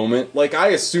dropping moment. Like I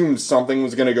assumed something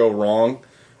was gonna go wrong,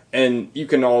 and you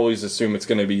can always assume it's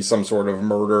gonna be some sort of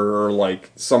murder or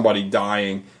like somebody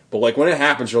dying, but like when it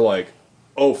happens, you're like,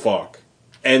 oh fuck.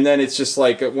 And then it's just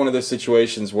like one of those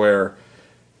situations where,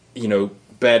 you know,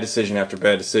 bad decision after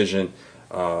bad decision.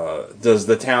 Does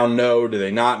the town know? Do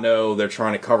they not know? They're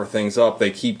trying to cover things up.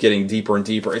 They keep getting deeper and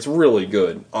deeper. It's really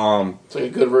good. It's like a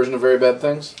good version of Very Bad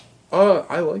Things?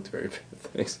 I liked Very Bad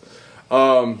Things.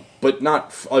 But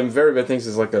not... Very Bad Things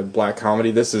is like a black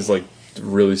comedy. This is like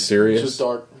really serious. It's just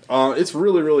dark. It's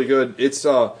really, really good. It's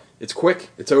quick.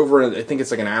 It's over, I think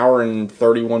it's like an hour and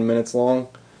 31 minutes long.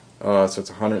 So it's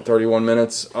 131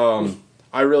 minutes. I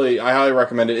highly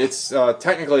recommend it. It's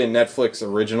technically a Netflix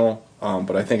original,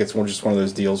 but I think it's just one of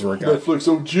those deals where it got Netflix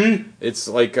OG. It's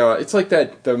like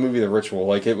the movie The Ritual.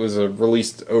 Like it was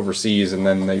released overseas and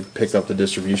then they picked up the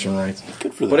distribution rights.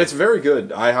 Good for them. But it's very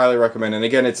good. I highly recommend it. And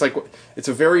again, it's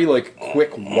a very like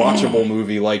quick watchable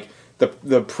movie. Like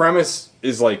the premise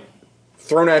is like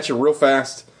thrown at you real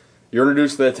fast. You're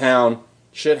introduced to the town.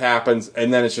 Shit happens,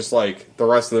 and then it's just like the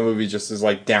rest of the movie just is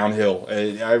like downhill.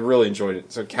 I really enjoyed it.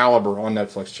 So Caliber on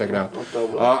Netflix, check it out.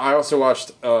 I also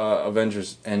watched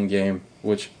Avengers Endgame,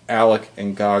 which Alec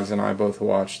and Gogs and I both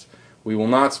watched. We will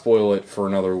not spoil it for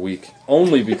another week,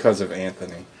 only because of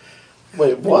Anthony.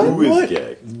 Wait, what? Who is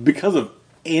gay? Because of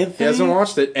Anthony? He hasn't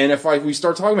watched it, and if we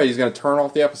start talking about it, he's going to turn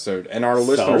off the episode, and our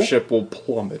listenership will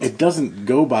plummet. It doesn't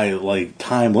go by like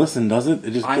time listen, does it?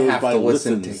 It just goes I have by to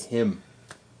listen listens. to him.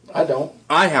 I don't.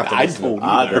 I have to listen to him.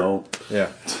 I don't. Yeah.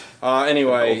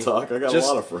 Anyway, I'll talk. I got a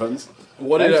lot of friends.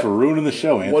 Thanks for ruining the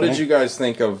show, Anthony. What did you guys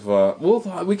think of...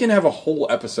 we can have a whole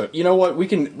episode. You know what? We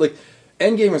can... like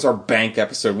Endgame is our bank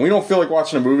episode. When we don't feel like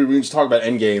watching a movie, we can just talk about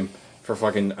Endgame for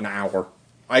fucking an hour.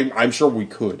 I'm sure we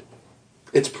could.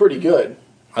 It's pretty good.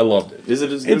 I loved it. Is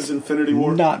it as good as Infinity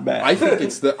War? Not bad. I think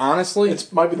it's honestly...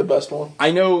 It might be the best one.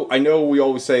 I know we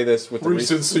always say this with the...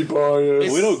 Recency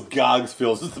bias. We know Gogs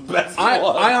feels it's the best one.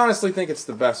 I honestly think it's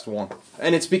the best one.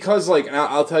 And it's because, like,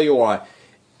 I'll tell you why.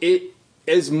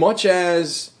 As much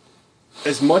as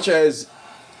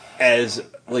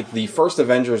like the first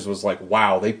Avengers was like,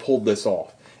 wow, they pulled this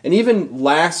off. And even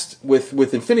last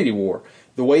with Infinity War,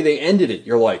 the way they ended it,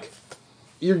 you're like,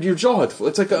 your jaw, it's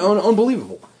like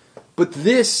unbelievable. But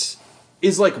this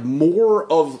is like more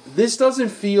of, this doesn't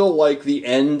feel like the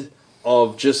end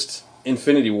of just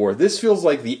Infinity War. This feels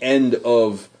like the end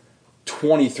of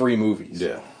 23 movies.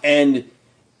 Yeah. And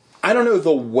I don't know,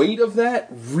 the weight of that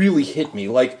really hit me.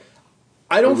 Like,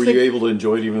 I don't Were think... you able to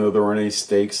enjoy it even though there weren't any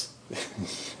stakes?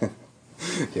 Yeah,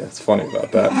 it's funny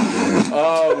about that.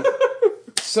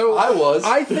 So I was.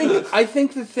 I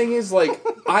think the thing is, like,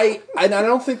 I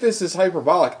don't think this is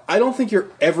hyperbolic. I don't think you're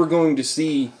ever going to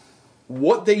see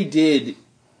what they did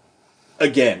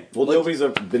again. Well, nobody's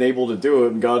been able to do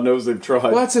it, and God knows they've tried.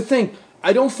 Well, that's the thing.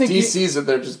 I don't think DC's in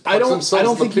there just I don't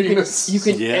think you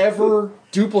can Yeah. ever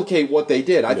duplicate what they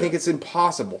did. I think it's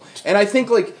impossible. And I think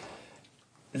like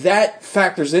that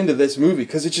factors into this movie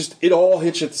because it all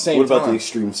hits you at the same time. What about the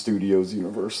Extreme Studios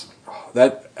universe? I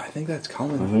think that's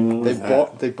coming. They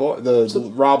bought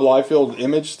the Rob Liefeld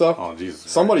Image stuff. Oh, Jesus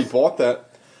Somebody Christ. bought that.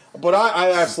 But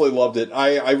I absolutely loved it.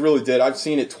 I really did. I've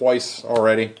seen it twice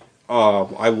already.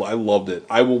 I loved it.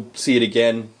 I will see it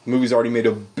again. The movie's already made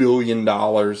 $1 billion.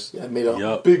 Yeah, it made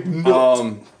a big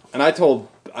nut. And I told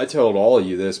all of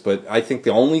you this, but I think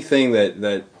the only thing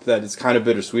that is kind of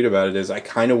bittersweet about it is I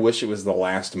kind of wish it was the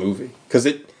last movie because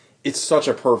it's such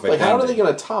a perfect. Like, how are ending. they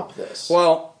going to top this?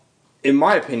 Well, in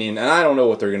my opinion, and I don't know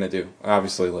what they're going to do,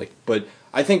 obviously, but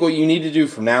I think what you need to do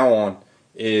from now on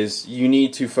is you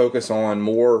need to focus on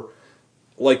more,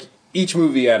 like, each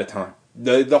movie at a time.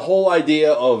 The whole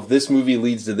idea of this movie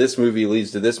leads to this movie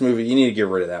leads to this movie, you need to get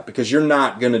rid of that because you're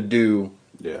not going to do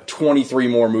 23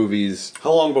 more movies.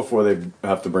 How long before they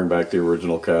have to bring back the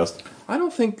original cast? I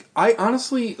don't think. I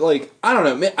honestly I don't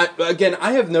know. Man,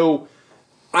 I have no.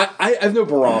 I have no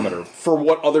barometer for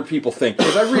what other people think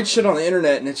because I read shit on the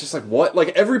internet and it's just like what? Like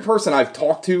every person I've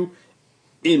talked to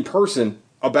in person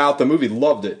about the movie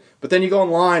loved it, but then you go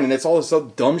online and it's all this other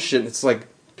dumb shit and it's like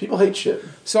people hate shit.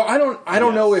 So I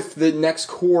don't know if the next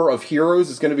core of Heroes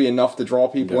is going to be enough to draw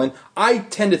people in. I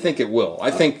tend to think it will.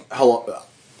 I think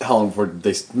How long before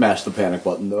they smash the panic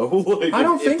button, though? Like, I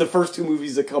don't think if the first two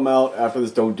movies that come out after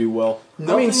this don't do well.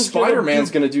 I mean,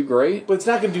 Spider-Man's going to do great, but it's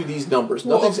not going to do these numbers.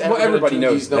 Well, Nothing's ever everybody gonna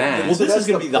do knows these numbers. that. Well, this is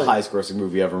going to be the thing. highest grossing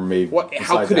movie ever made.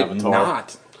 How could Avatar. it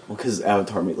not? Well, because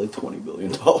Avatar made like $20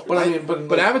 billion. But I mean,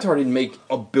 but Avatar didn't make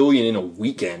 $1 billion in a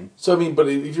weekend. So I mean, but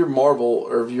if you're Marvel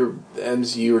or if you're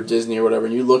MCU or Disney or whatever,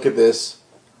 and you look at this,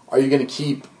 are you going to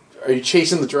keep? Are you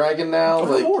chasing the dragon now?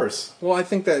 Of course. Well, I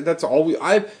think that's all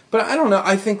but I don't know.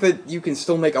 I think that you can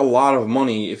still make a lot of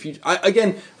money if you.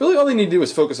 Again, really, all they need to do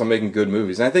is focus on making good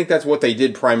movies, and I think that's what they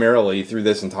did primarily through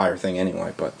this entire thing,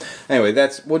 anyway. But anyway,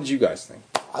 what did you guys think?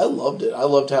 I loved it. I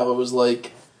loved how it was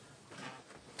like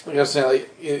I was saying, like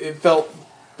it felt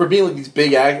for being like these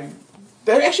big act.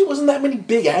 There actually wasn't that many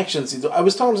big action scenes. I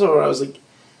was talking to someone, I was like,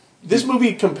 this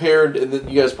movie compared, and then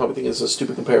you guys probably think it's a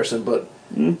stupid comparison, but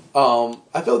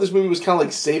I felt this movie was kind of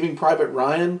like Saving Private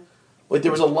Ryan. Like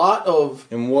there was a lot of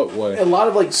in what way? A lot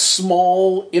of like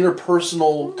small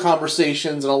interpersonal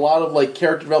conversations and a lot of like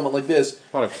character development like this.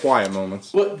 A lot of quiet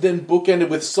moments. But then bookended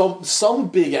with some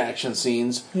big action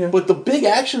scees. Yeah. But the big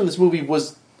action in this movie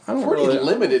was pretty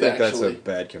limited. I think actually, that's a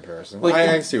bad comparison. Like,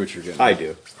 I see what you're getting. I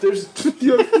do. There's,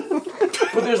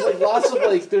 but there's like lots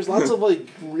of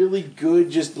really good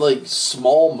just like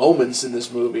small moments in this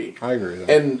movie. I agree with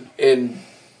that. And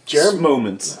Jeremy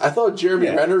moments. I thought Jeremy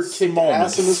Renner kicked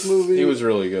ass in this movie. He was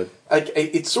really good. Like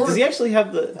it's sort Does of. he actually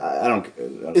have the? I don't.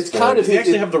 It's kind of. Does he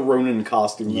actually have the Ronin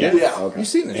costume? Yeah. Okay. You've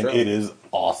seen the And trailer. it is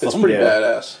awesome. It's pretty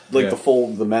badass. Like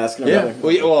the mask and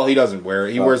everything. Well, he doesn't wear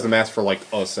it. He wears the mask for like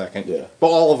a second. Yeah. But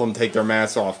all of them take their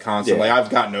masks off constantly. Yeah. I've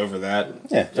gotten over that.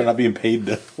 Yeah, they're not being paid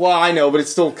to. Well, I know, but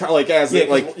it's still kind of like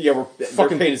we're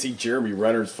fucking paying to see Jeremy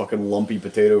Renner's fucking lumpy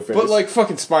potato face. But like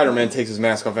fucking Spider-Man takes his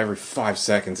mask off every 5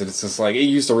 seconds, and it's just like it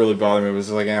used to really bother me. It was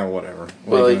just like, whatever.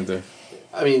 What are you gonna do?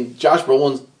 I mean, Josh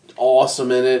Brolin's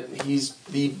awesome in it. He's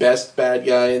the best bad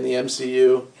guy in the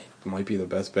MCU. Might be the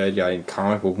best bad guy in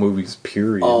comic book movies.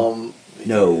 Period.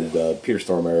 No, Peter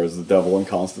Stormare is the devil in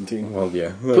Constantine. Well,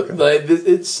 yeah. But like,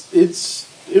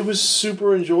 it was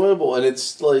super enjoyable, and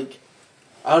it's like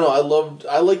I don't know.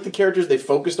 I like the characters they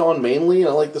focused on mainly, and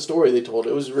I like the story they told.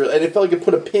 It was real, and it felt like it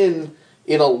put a pin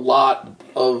in a lot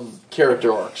of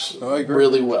character arcs I agree.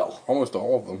 really well. Almost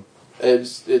all of them. It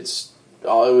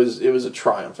was a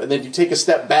triumph. And then you take a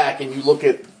step back and you look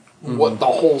at what the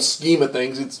whole scheme of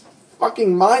things. It's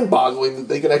fucking mind-boggling that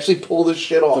they could actually pull this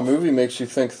shit off. The movie makes you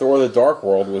think Thor: The Dark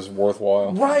World was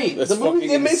worthwhile. Right. That's The movie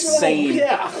fucking it makes insane. me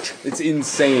yeah. It's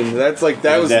insane. That's like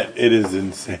that was That it is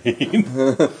insane.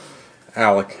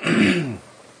 Alec. It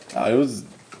was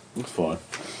fun.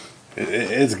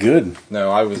 It's good.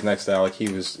 No, I was next to Alec. He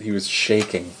was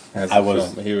shaking as I the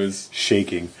was film. He was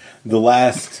shaking. The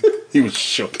last he was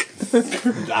shook.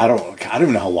 I don't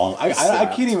even know how long. I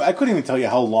couldn't even tell you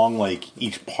how long like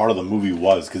each part of the movie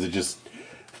was because it just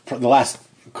the last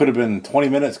could have been 20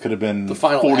 minutes, could have been the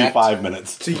final 45 act.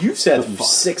 minutes. So you've sat through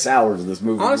 6 hours of this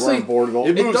movie. Honestly, you weren't bored at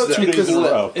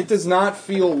all. It does not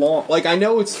feel long. Like I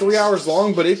know it's 3 hours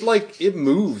long, but it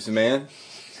moves, man.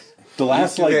 The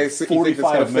last You think that's 45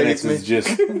 gonna minutes phase is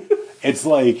just it's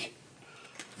like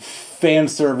fan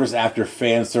service after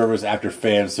fan service after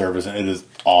fan service, and it is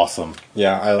awesome.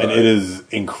 Yeah, and it is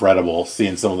incredible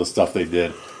seeing some of the stuff they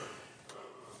did.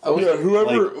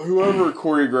 Whoever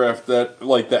choreographed that,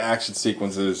 like the action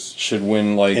sequences, should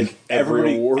win like And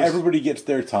every award. everybody gets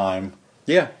their time.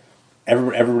 Yeah,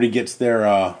 everybody gets their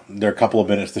couple of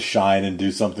minutes to shine and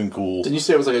do something cool. Didn't you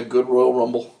say it was like a good Royal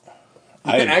Rumble?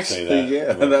 I didn't actually, say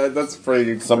that. yeah, that's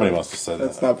pretty. Somebody must have said that.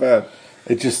 That's not bad.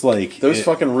 It's just like Those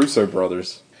fucking Russo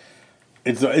brothers.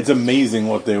 It's amazing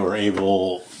what they were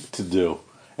able to do.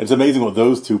 It's amazing what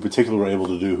those two particularly were able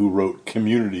to do who wrote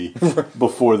Community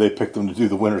before they picked them to do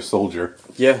The Winter Soldier.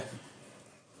 Yeah.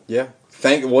 Yeah.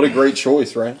 What a great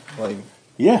choice, right? Like,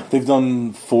 yeah, they've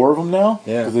done 4 of them now.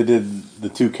 Yeah. Because they did the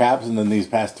 2 Caps and then these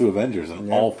past 2 Avengers.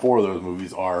 And all 4 of those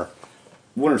movies are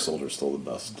Winter Soldier's still the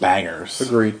best. bangers.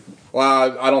 agreed.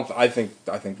 Well, I think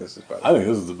this is better. I think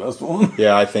this is the best one.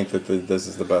 Yeah, I think that this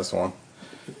is the best one.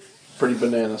 Pretty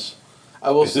bananas. I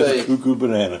will This is say, cuckoo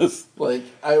bananas. like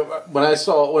when I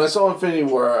saw Infinity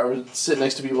War, I was sitting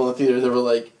next to people in the theater. They were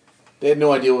like, They had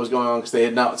no idea what was going on because they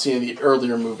had not seen the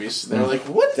earlier movies. They were like,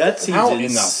 "What? That seems How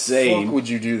insane. in the fuck would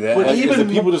you do that? But Like, even is it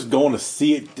people just going to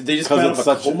see it? Did they just come out of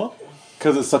a coma?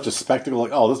 Because it's such a spectacle.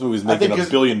 Like, oh, this movie's making $1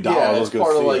 billion. Yeah, Let's it's go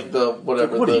part see of like it. the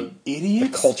whatever. What are the you,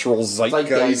 idiots? Cultural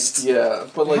zeitgeist. Yeah,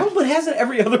 but like, But hasn't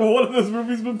every other one of those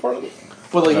movies been part of it?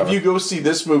 but like, if you go see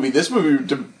this movie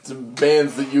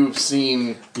demands that you've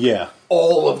seen Yeah.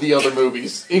 all of the other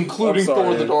movies, including I'm sorry.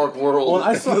 Thor: The Dark World. Well,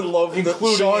 I love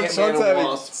including Sean Ant-Man and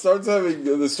Wasp. starts having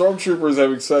the stormtroopers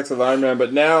having sex with Iron Man,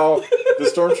 but now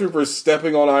the stormtroopers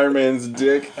stepping on Iron Man's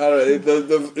dick. I don't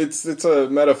know, it's a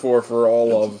metaphor for all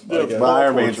love. I guess. But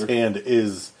Iron Man's hand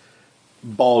is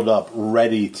balled up,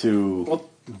 ready to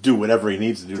do whatever he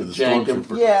needs to do to the jank him.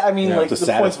 stormtrooper. Yeah, I mean, like, to the points of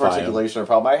satisfy him. articulation are a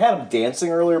problem. I had him dancing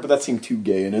earlier, but that seemed too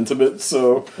gay and intimate,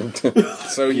 so...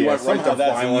 So you went right somehow to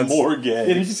that's violence. more gay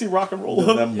Yeah, did you see Rock and Roll?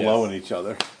 than them blowing each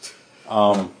other.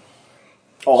 Oh,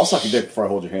 I'll suck your dick before I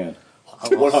hold your hand.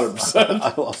 100%.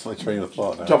 I lost my train of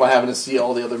thought now. Talking about having to see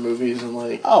all the other movies and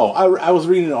like Oh, I was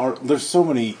reading there's so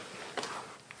many,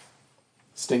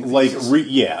 stink. like, pieces.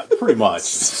 pretty much.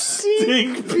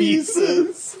 Stink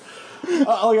pieces. Like,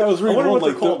 I was I reading wonder one, what they're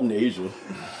like, called in Asia.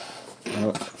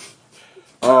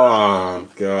 Oh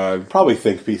god. probably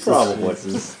think pieces. Probably.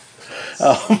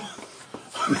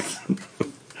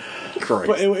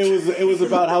 But it was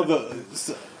about how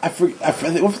I think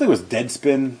it was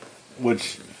Deadspin,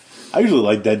 which I usually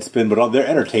like Deadspin, but all their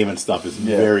entertainment stuff is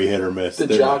very hit or miss. The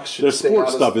Their jocks should their stay sports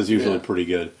out of- stuff is usually yeah. pretty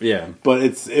good. Yeah. But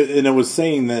and it was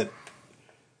saying that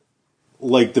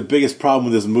like the biggest problem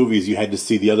with this movie is you had to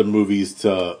see the other movies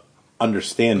to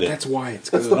understand it. That's why it's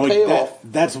good. That's the I'm like, payoff.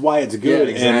 that's why it's good,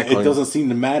 Yeah, exactly. and it doesn't seem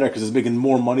to matter because it's making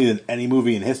more money than any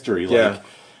movie in history. Like, Yeah.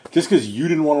 just because you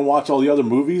didn't want to watch all the other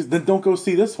movies, then don't go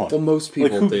see this one. Well, most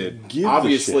people who did. gives a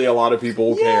Obviously, shit? a lot of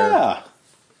people care. Yeah,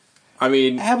 I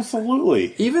mean,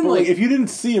 absolutely. Even, But, like- if you didn't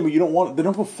see him, you don't want. Then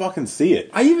don't go fucking see it.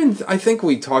 I think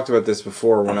we talked about this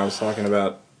before when I was talking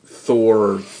about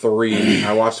Thor 3.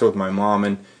 I watched it with my mom,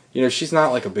 and you know she's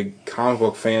not like a big comic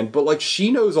book fan, but like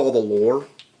she knows all the lore.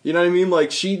 You know what I mean?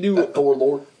 Like she knew Thor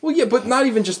lore. Well, yeah, but not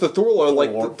even just the Thor lore,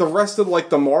 like the rest of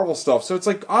like the Marvel stuff. So it's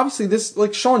like obviously this,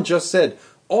 like Sean just said,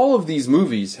 all of these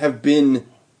movies have been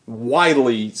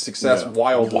wildly successful,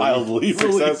 wildly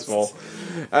successful.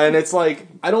 And it's like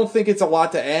I don't think it's a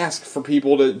lot to ask for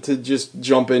people to just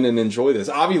jump in and enjoy this.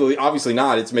 Obviously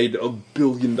not. It's made $1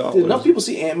 billion. Did enough people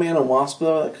see Ant-Man and Wasp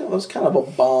though? That was kind of a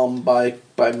bomb by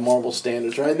Marvel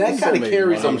standards, right? That kind of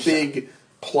carries a big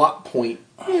plot point.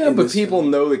 Yeah, but people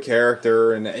know the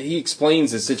character, and he explains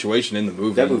his situation in the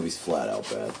movie. That movie's flat out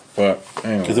bad. But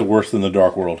anyway. Is it worse than The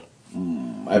Dark World?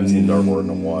 I haven't seen Dark World in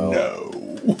a while.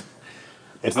 No.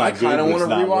 It's not I kind of good, but want to it's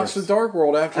not rewatch worse. The Dark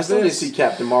World after I still need to this. see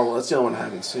Captain Marvel. That's the only one I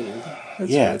haven't seen.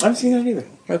 Yeah. I haven't seen that either.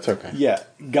 That's okay. Yeah,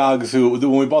 Gogs, when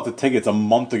we bought the tickets a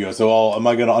month ago, so am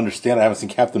I going to understand I haven't seen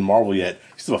Captain Marvel yet?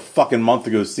 You still have a fucking month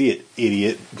to go see it,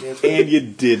 idiot. And you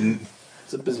didn't.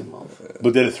 It's a busy month.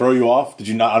 But did it throw you off? Did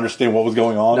you not understand what was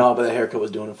going on? No, but the haircut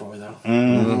was doing it for me though.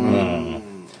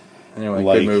 Anyway,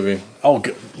 Like- good movie. Oh,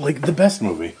 like the best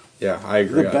movie. Yeah, I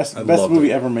agree. The best I best loved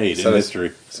movie it. ever made in So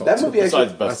history. That movie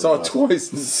actually, I saw it twice.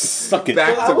 Suck it.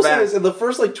 Back I to will say back. this, in the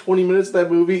first like 20 minutes of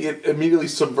that movie, it immediately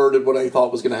subverted what I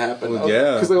thought was going to happen. Well,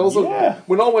 yeah. Because also, Yeah.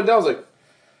 when it all went down, I was like,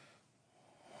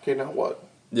 okay, now what?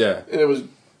 Yeah. And it was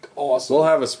awesome. We'll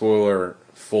have a spoiler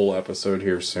full episode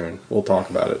here soon. We'll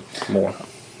talk about it more.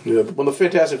 Yeah, but when the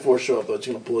Fantastic Four show up, though, it's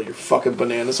going to blow your fucking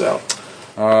bananas out.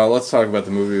 Let's talk about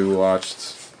the movie we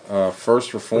watched.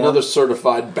 First Reform. Another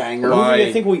certified banger. Why-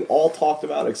 I think we all talked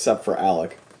about except for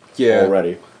Alec. Yeah.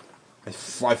 Already.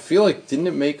 I feel like, didn't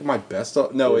it make my best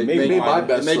of? No, it made my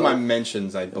best It made my of.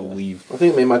 mentions, I believe. I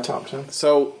think it made my top 10.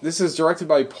 So, this is directed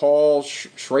by Paul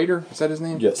Schrader. Is that his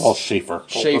name? Yes. Paul Schaefer.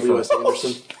 Schaefer. W.S.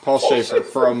 Anderson. Paul Schaefer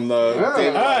from the...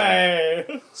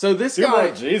 Hey! So this You guy...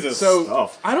 like Jesus So,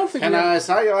 stuff. I don't think... Can I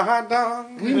say your hot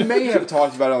dog? We may have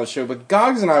talked about it on the show, but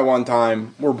Gogs and I one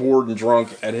time were bored and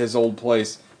drunk at his old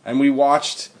place, and we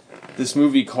watched this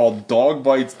movie called Dog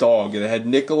Bites Dog. It had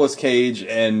Nicolas Cage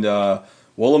and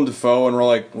Willem Dafoe, and we're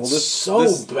like, well,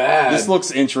 this bad. This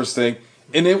looks interesting,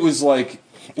 and it was like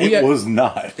It was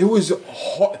not. It was.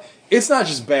 It's not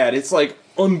just bad. It's like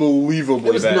unbelievably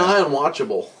It was bad. nigh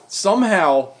unwatchable.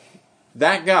 Somehow,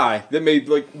 that guy that made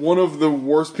like one of the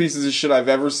worst pieces of shit I've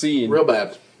ever seen, Real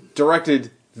bad,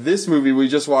 directed this movie we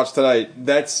just watched tonight.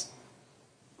 That's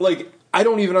like I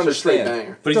don't even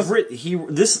understand. But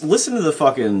listen to the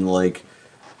fucking like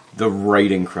the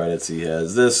writing credits he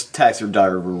has. This Taxi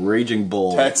Driver, Raging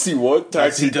Bull, Taxi what?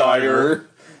 Taxi Driver.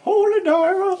 Holy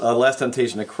Driver, Last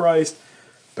Temptation of Christ,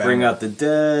 Bring Out the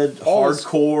Dead, all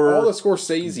Hardcore, all the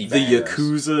Scorsese, the bangers.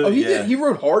 Yakuza. Oh, he did. He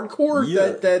wrote Hardcore.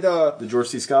 Yeah. The George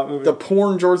C. Scott movie, the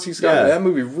porn George C. Scott. That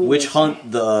movie rules. Witch Hunt,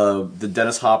 the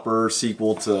Dennis Hopper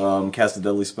sequel to Cast a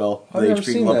Deadly Spell, I've the never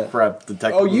H.P. seen Lovecraft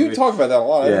detective. Oh, you movie. talk about that a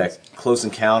lot. Yeah, Close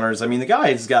Encounters. I mean, the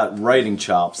guy's got writing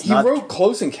chops. He wrote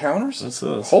Close Encounters.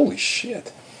 Holy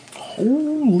shit!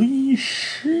 Holy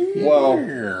shit!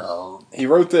 Well, he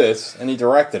wrote this and he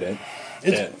directed it.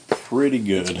 It's pretty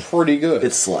good. It's pretty good.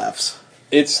 It slaps.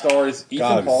 It stars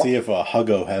Ethan Hawke. See if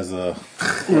Huggo has a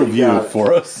review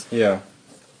for us. Yeah.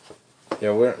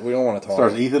 Yeah, we don't want to talk.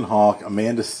 Stars Ethan Hawke,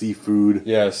 Amanda Seyfried.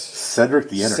 Yes. Cedric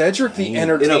the Entertainer. Cedric the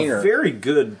Entertainer. In a very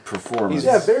good performance.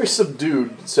 Yeah, very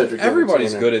subdued Cedric the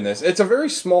Everybody's Entertainer. good in this. It's a very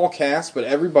small cast, but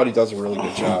everybody does a really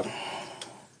good job.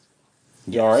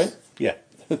 You alright? Yeah.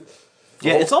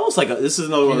 Yeah, it's almost like this is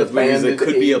another one of those movies that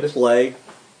could be a play.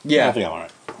 Yeah. I think I'm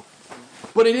alright.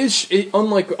 But it is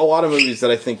unlike a lot of movies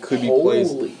that I think could be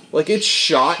plays. Like it's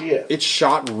shot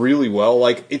really well.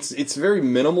 Like it's very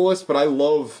minimalist, but I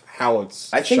love how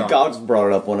it's I think shot. Gogs brought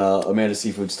it up when Amanda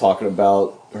Seyfried's talking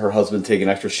about her husband taking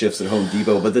extra shifts at Home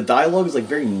Depot, but the dialogue is like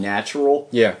very natural.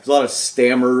 Yeah. There's a lot of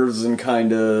stammers and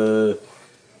kind of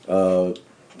what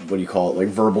do you call it? Like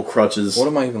verbal crutches. What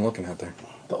am I even looking at there?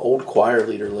 The old choir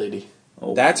leader lady.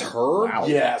 Oh, that's her? Wow.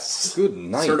 Yes. Good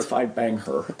night. Certified bang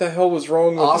her. What the hell was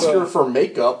wrong with Oscar for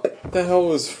makeup. What the hell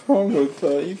was wrong with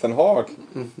Ethan Hawke?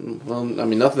 Well, I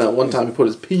mean, nothing that one time he put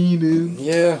his peen in.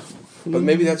 Yeah. But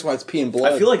maybe that's why it's pee and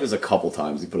blood. I feel like it was a couple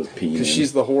times he put his pee in. Because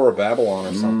she's the whore of Babylon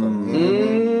or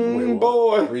something.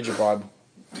 Boy. Read your Bible.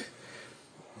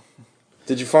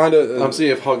 Did you find a... I'm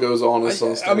seeing if Huggo's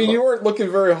honest. I mean, you weren't looking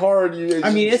very hard.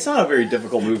 I mean, it's not a very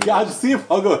difficult movie. Yeah, just see if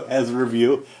Huggo has a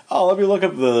review. Oh, let me look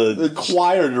at the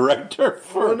choir director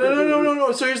for.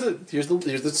 No. So here's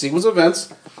the sequence of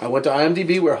events. I went to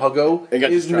IMDb where Huggo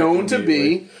is known to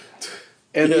be,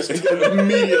 and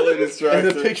immediately distracted.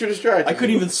 And the picture distracted. I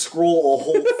couldn't even scroll a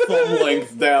whole thumb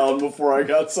length down before I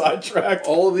got sidetracked.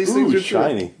 All of these things are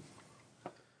shiny.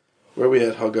 True. Where we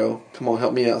at, Huggo? Come on,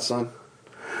 help me out, son.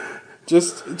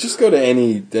 Just go to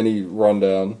any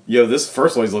rundown. Yo, this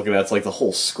first one he's looking at, it's like the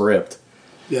whole script.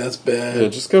 Yeah, that's bad. Yeah,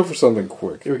 just go for something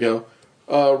quick. Here we go.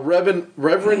 Reverend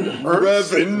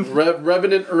Ernst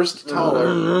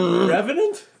Toller.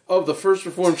 Revenant? Of the First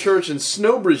Reformed Church in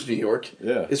Snowbridge, New York,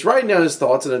 Yeah. is writing down his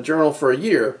thoughts in a journal for a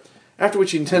year, after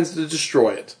which he intends to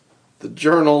destroy it. The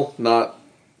journal, not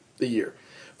the year.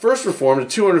 First Reformed, a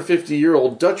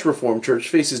 250-year-old Dutch Reformed church,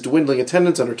 faces dwindling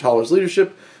attendance under Toller's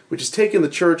leadership, which has taken the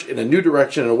church in a new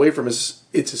direction and away from its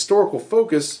historical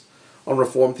focus on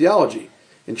Reformed theology.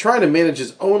 In trying to manage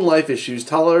his own life issues,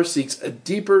 Toller seeks a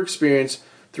deeper experience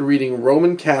through reading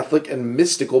Roman Catholic and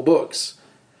mystical books.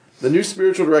 The new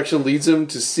spiritual direction leads him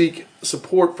to seek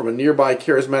support from a nearby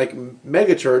charismatic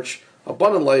megachurch,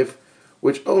 Abundant Life,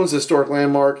 which owns a historic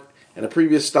landmark and a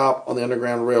previous stop on the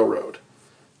Underground Railroad.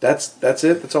 That's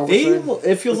it. That's all we're saying.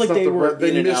 It feels That's like they not were they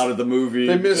in and missed- out of the movie.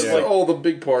 They missed Yeah. all the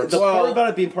big parts. The part about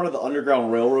it being part of the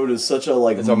Underground Railroad is such a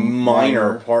It's a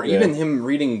minor part. Yeah. Even him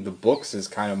reading the books is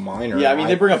kind of minor. Yeah, I mean,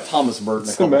 they bring up Thomas Merton a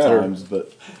Doesn't couple matter. times,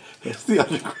 but... It's the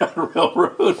Underground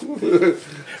Railroad.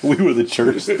 We were the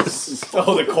church.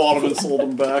 Oh, they caught him and sold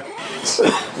him back.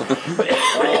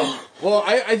 Well,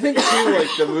 I think too, like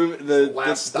the movie,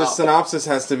 the synopsis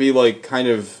has to be like kind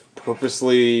of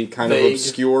purposely kind Vague. of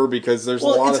obscure because there's a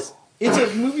lot of. It's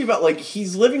a movie about, like,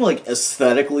 he's living, like,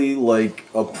 aesthetically like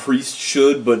a priest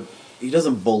should, but he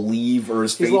doesn't believe, or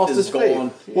his He's faith lost is his faith.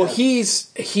 gone. Well,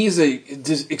 he's a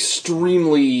just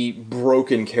extremely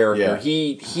broken character. Yeah.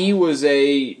 He was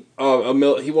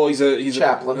he's a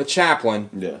Chaplain. a chaplain.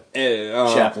 Yeah.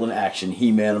 Chaplain. Chaplain action,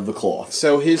 He-Man of the cloth.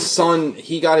 So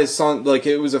he got his son, like,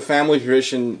 it was a family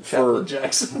tradition for Chaplain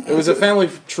Jackson. it was a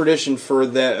family tradition for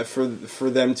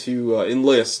them to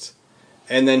enlist,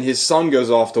 and then his son goes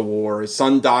off to war. His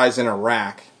son dies in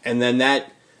Iraq, and then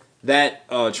that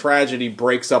tragedy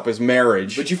breaks up his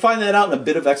marriage. But you find that out in a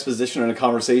bit of exposition and a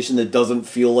conversation that doesn't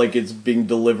feel like it's being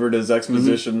delivered as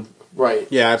exposition. Right.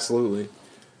 Yeah, absolutely.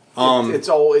 It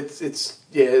all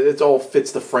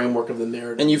fits the framework of the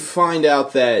narrative. And you find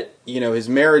out that, his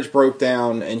marriage broke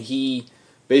down, and he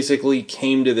basically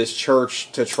came to this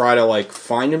church to try to, like,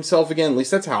 find himself again. At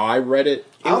least that's how I read it.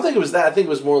 I don't think it was that. I think it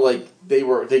was more like they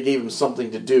gave him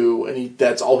something to do, and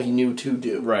that's all he knew to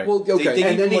do. Right. Well, okay.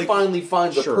 And then he like, finally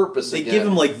finds a Sure. purpose. They again. give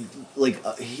him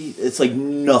it's like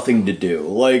nothing to do.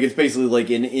 Like, it's basically like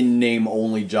an in name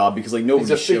only job because like nobody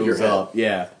He's a shows figurehead. up.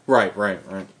 Yeah. Right.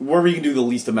 Wherever you can do the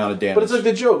least amount of damage. But it's like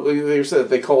the joke. Like they said,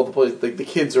 they called the place the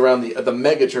kids around the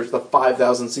mega church, the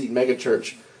 5,000 seat mega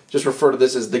church. just refer to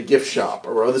this as the gift shop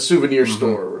or the souvenir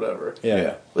store or whatever.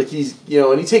 Yeah. Like he's,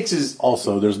 and he takes his...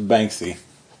 Also, there's Banksy.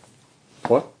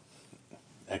 What?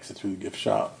 Exit through the gift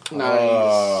shop.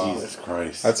 Nice. Jesus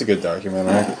Christ. That's a good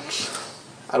documentary.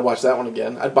 I'd watch that one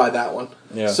again. I'd buy that one.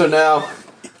 Yeah. So now...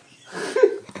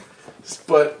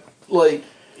 but, like,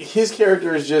 his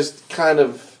character is just kind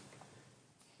of...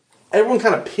 Everyone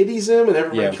kind of pities him, and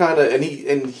everybody kind of...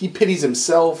 And he pities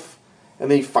himself,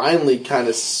 and then he finally kind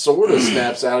of sort of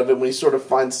snaps out of it when he sort of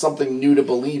finds something new to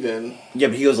believe in. Yeah,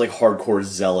 but he goes, like, hardcore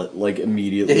zealot, like,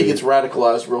 immediately. Yeah, he gets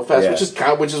radicalized real fast,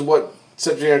 which is what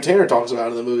Cedric the Entertainer talks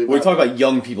about in the movie. We talk about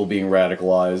young people being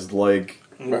radicalized, like...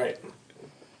 Right.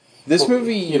 This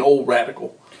movie... An old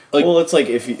radical. Like, well, it's like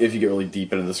if you get really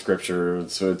deep into the scripture,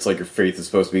 so it's like your faith is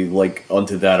supposed to be like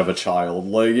unto that of a child,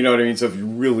 like, you know what I mean. So if you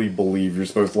really believe, you're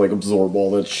supposed to like absorb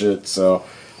all that shit. So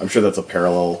I'm sure that's a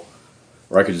parallel,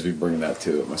 or I could just be bringing that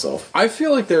to it myself. I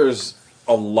feel like there's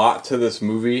a lot to this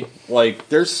movie. Like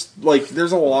there's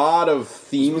a lot of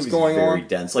themes going on. Very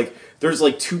dense. Like there's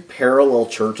like two parallel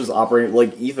churches operating.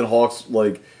 Like Ethan Hawke's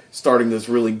like starting this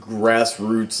really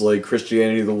grassroots like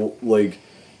Christianity,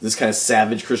 this kind of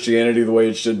savage Christianity the way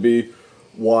it should be,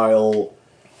 while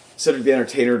Cedric the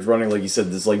Entertainer is running, like you said,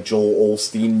 this like Joel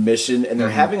Osteen mission, and they're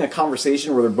having a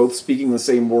conversation where they're both speaking the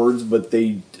same words, but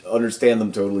they understand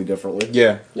them totally differently.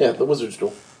 Yeah. Yeah, the Wizard's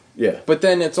Duel. Yeah. But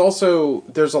then it's also,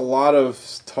 there's a lot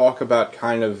of talk about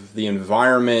kind of the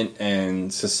environment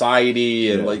and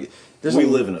society, and like... We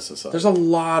live in a society. There's a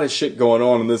lot of shit going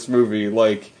on in this movie,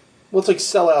 like... Well, it's like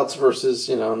sellouts versus,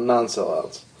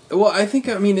 non-sellouts. Well, I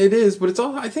mean, it is, but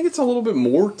I think it's a little bit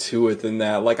more to it than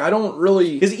that. Like, I don't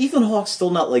really... Is Ethan Hawke still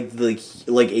not, like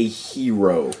a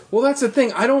hero? Well, that's the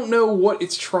thing. I don't know what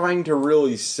it's trying to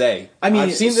really say. I mean,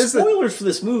 I've seen this. Spoilers for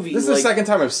this movie. This is the second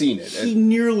time I've seen it. He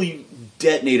nearly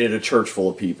detonated a church full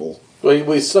of people.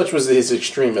 Well, such was his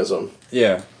extremism.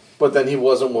 Yeah. But then he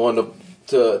wasn't willing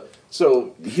to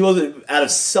so... He wasn't, out of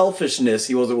selfishness,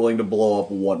 he wasn't willing to blow up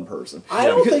one person. I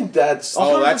don't think that's...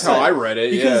 Oh, that's how I read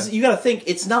it, because you gotta think,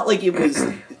 it's not like it was...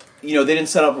 they didn't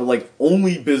set up like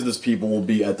only business people will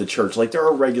be at the church. Like there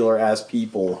are regular ass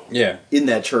people in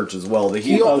that church as well that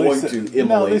he's going to immolate.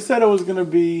 No, they said it was going to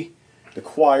be the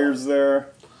choirs there.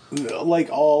 Like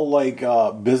all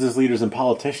business leaders and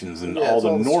politicians and all the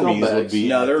normies would be.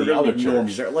 No, at there the are other going to be normies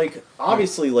church. there. Like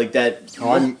obviously, like that.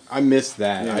 Oh, I missed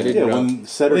that. I didn't know. When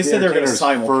Cedric they said they were going to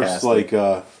simulcast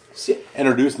first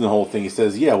introducing the whole thing, he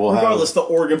says, "Yeah, well, regardless, the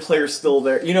organ player's still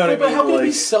there." You know what I mean? But how could it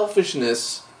be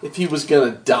selfishness if he was going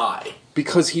to die?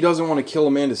 Because he doesn't want to kill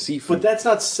Amanda Seyfried. But that's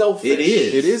not selfish. It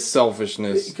is. It is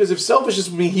selfishness. Because if selfishness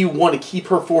would mean he would want to keep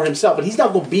her for himself, but he's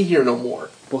not going to be here no more.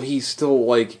 Well, he's still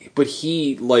but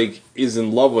he is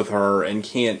in love with her and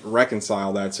can't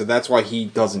reconcile that, so that's why he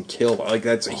doesn't kill her. Like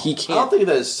he can't. I don't think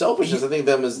that is selfishness. I think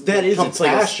that is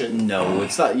compassion. It's no,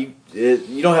 it's not. You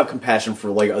don't have compassion for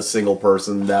like a single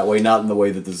person that way. Not in the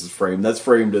way that this is framed. That's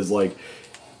framed as like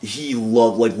he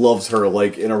loves her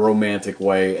like in a romantic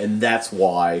way, and that's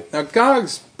why. Now,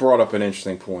 Gogs brought up an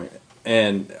interesting point,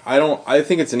 and I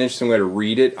think it's an interesting way to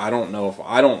read it. I don't know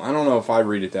if I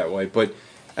read it that way, but.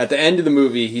 At the end of the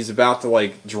movie, he's about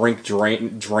to drink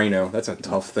Drano. That's a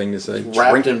tough thing to say.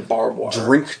 Wrapped in barbed wire.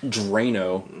 Drink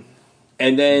Drano,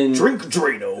 and then drink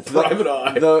Drano. Private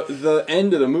Eye. The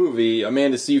end of the movie,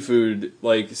 Amanda Seyfried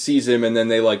sees him, and then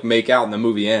they make out, and the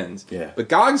movie ends. Yeah. But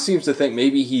Gog seems to think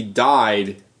maybe he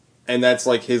died, and that's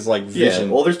his vision.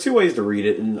 Yeah. Well, there's two ways to read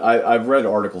it, and I've read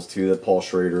articles too that Paul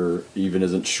Schrader even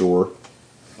isn't sure.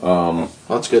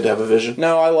 That's good to have a vision.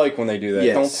 No, I like when they do that.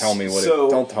 Yes. Don't tell me what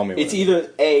don't tell me what it's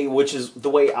either A, which is the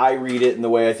way I read it and the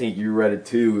way I think you read it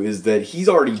too, is that he's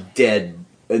already dead,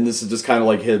 and this is just kind of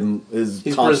like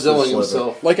he's Brazilian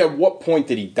himself. At what point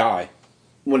did he die?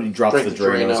 When he drops the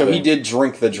Drano. So he did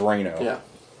drink the Drano. Yeah.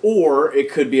 Or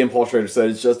it could be, and Paul Schrader said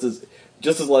it's just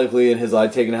as likely in his eye,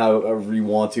 taken however you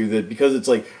want to, that because it's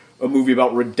a movie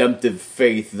about redemptive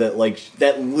faith that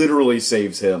that literally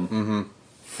saves him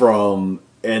from.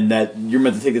 And that you're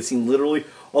meant to take the scene literally.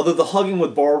 Although the hugging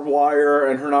with barbed wire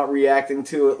and her not reacting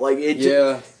to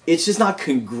it, it's just not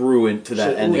congruent to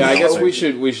that ending. Yeah, I guess we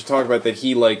should talk about that.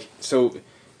 He so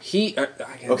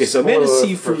Amanda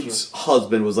Seyfried's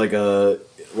husband was like a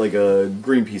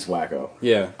Greenpeace wacko.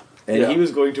 Yeah, and he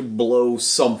was going to blow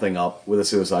something up with a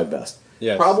suicide vest.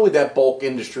 Yeah, probably that bulk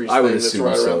industries. I would thing assume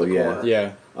that's right so. around the corner.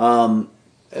 Yeah.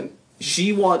 And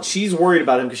she's worried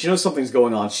about him because she knows something's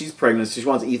going on. She's pregnant, so she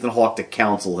wants Ethan Hawke to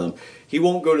counsel him. He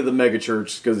won't go to the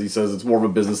megachurch because he says it's more of a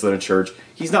business than a church.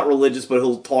 He's not religious, but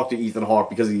he'll talk to Ethan Hawke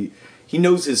because he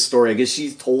knows his story. I guess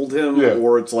she's told him,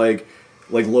 or it's like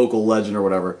local legend or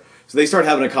whatever. So they start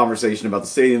having a conversation about the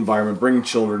state of the environment, bringing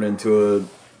children into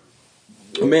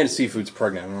Amanda Seyfried's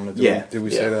pregnant. I don't know. Did we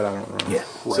say that? I don't know. Yeah.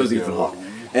 So is Ethan Hawke.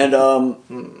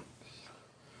 And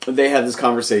they have this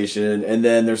conversation, and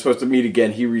then they're supposed to meet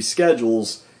again. He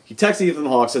reschedules. He texts Ethan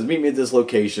Hawke, says, meet me at this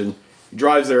location. He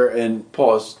drives there and...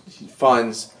 He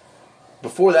finds...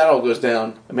 Before that all goes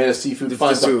down, Amanda Seyfried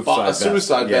finds a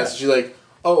suicide vest. She's like,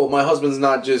 oh, my husband's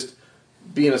not just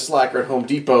being a slacker at Home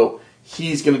Depot.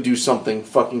 He's going to do something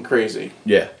fucking crazy.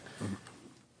 Yeah.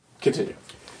 Continue.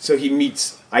 So he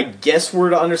meets... I guess we're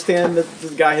to understand that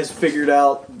the guy has figured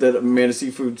out that Amanda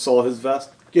Seyfried saw his vest?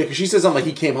 Yeah, because she says something like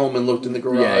he came home and looked in the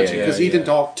garage because Ethan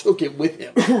Hawke took it with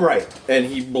him. Right. And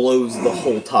he blows the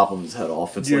whole top of his head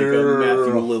off. It's like a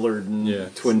Matthew Lillard in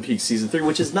Twin Peaks Season 3,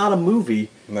 which is not a movie.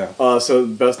 No. So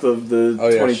best of the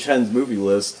 2010s movie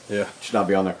list. Yeah. Should not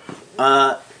be on there.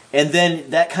 And then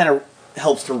that kind of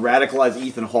helps to radicalize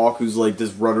Ethan Hawke, who's like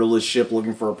this rudderless ship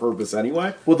looking for a purpose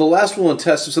anyway. Well, the last will and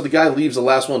testament, so the guy leaves the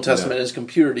last will and testament in his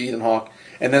computer to Ethan Hawke,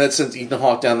 and then it sends Ethan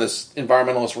Hawke down this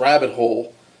environmentalist rabbit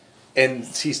hole. And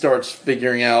he starts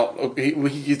figuring out, he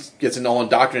gets all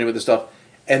indoctrinated with this stuff.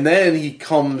 And then he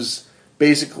comes,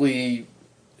 basically,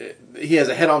 he has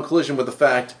a head-on collision with the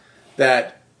fact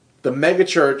that the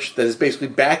megachurch that is basically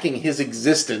backing his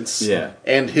existence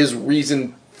and his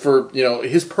reason for,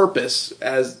 his purpose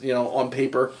as, on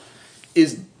paper,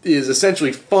 is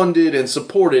essentially funded and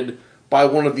supported by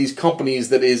one of these companies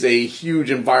that is a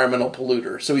huge environmental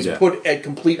polluter. So he's put at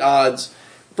complete odds.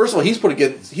 First of all, he's put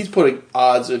at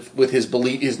odds with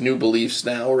his new beliefs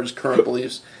now, or his current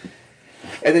beliefs.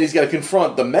 And then he's got to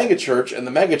confront the megachurch, and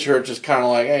the megachurch is kind of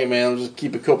like, hey man, let's just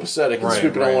keep it copacetic and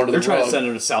sweep it all under the rug. They're trying to send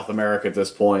him to South America at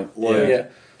this point.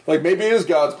 Like maybe it is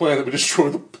God's plan that we destroy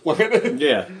the planet.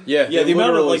 Yeah. The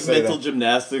amount of mental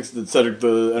gymnastics that Cedric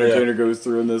the Entertainer goes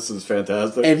through in this is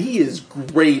fantastic. And he is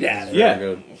great at it. Yeah.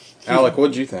 Good. Alec, what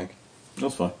did you think? That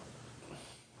was fun.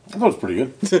 I thought it was pretty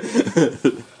good.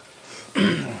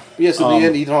 So in the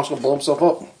end, Ethan Hawke's going to blow himself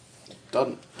up.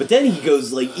 Done. But then he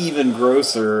goes like even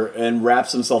grosser and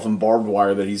wraps himself in barbed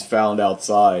wire that he's found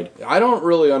outside. I don't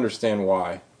really understand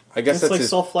why. I guess that's like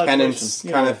his penance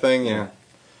kind of thing. Yeah.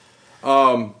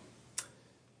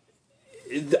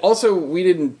 Also, we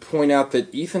didn't point out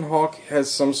that Ethan Hawke has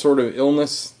some sort of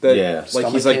illness that,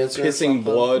 he's like pissing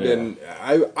blood, and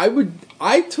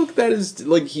I took that as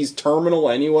like he's terminal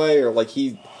anyway, or like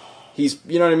he's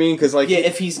you know what I mean? Because like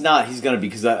if he's not, he's gonna be,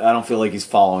 because I don't feel like he's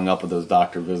following up with those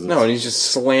doctor visits. No, and he's just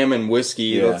slamming whiskey.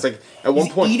 Yeah. It's like at one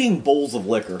point eating bowls of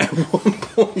liquor. At one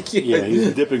point,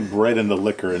 he's dipping bread into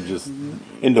liquor and just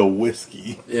into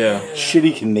whiskey. Yeah,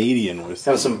 shitty Canadian whiskey.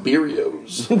 Have some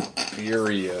Beerios.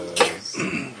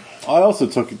 I also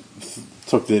took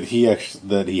that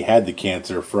he had the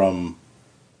cancer from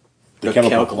the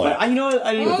chemical plant. You know what?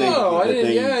 I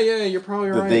didn't. You're probably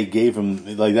right. That they gave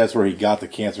him, like, that's where he got the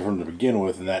cancer from to begin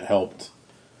with, and that helped.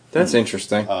 That's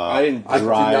interesting. I did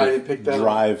not pick that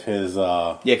drive his.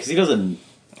 Because he doesn't.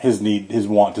 His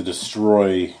want to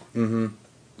destroy them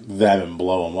and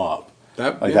blow them up.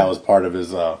 That was part of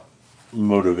his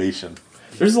motivation.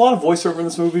 There's a lot of voiceover in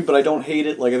this movie, but I don't hate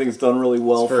it. Like, I think it's done really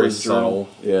well. It's very subtle.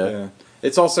 Yeah.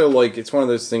 It's also like it's one of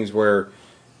those things where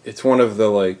it's one of the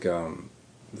like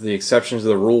the exceptions to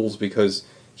the rules, because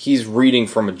he's reading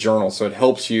from a journal, so it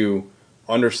helps you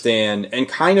understand and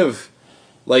kind of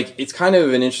like it's kind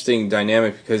of an interesting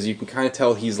dynamic because you can kind of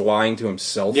tell he's lying to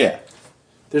himself. Yeah.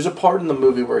 There's a part in the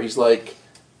movie where he's like,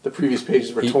 the previous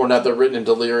pages were torn out, they're written in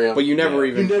delirium. But you never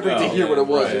even... You never get to hear what it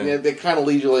was. Right. And they kind of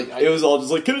lead you like... It was all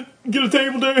just like, get a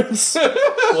table dance.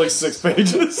 Like 6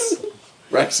 pages.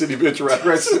 Rack City bitch,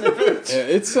 Rack City bitch. Yeah,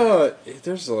 it's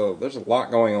there's a lot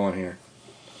going on here.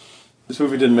 This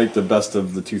movie didn't make the best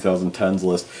of the 2010s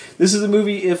list. This is a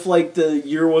movie, if like the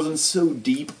year wasn't so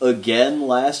deep again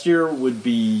last year, would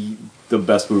be the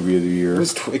best movie of the year.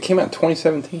 It came out in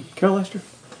 2017. Came out last year.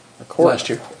 Of course. Last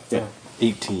year. Yeah.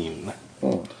 18.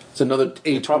 Oh. It's another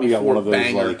probably got one of those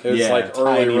banger. like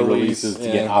early releases to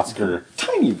get Oscar.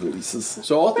 Tiny releases.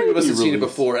 So all three of us have seen it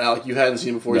before. Alec, you hadn't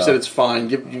seen it before. You said it's fine.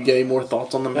 You get any more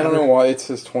thoughts on the matter? I don't know why it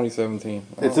says 2017.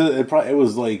 It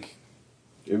was like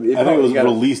I think it was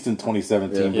released in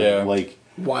 2017. Yeah. But like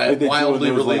wildly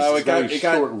released. It got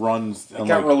short runs. It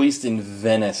got released in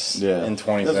Venice in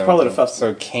 2017. That's probably the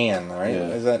festival. So Cannes, right? Yeah.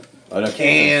 Is that?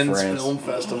 Cannes Film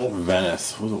Festival.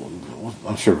 Venice.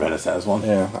 I'm sure Venice has one.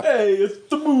 Yeah. Hey, it's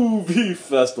the movie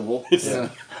festival. It's the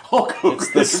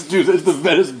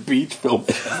Venice Beach Film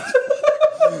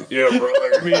Festival. Yeah,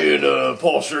 brother. Me and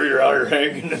Paul Schrader out here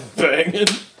hanging and banging.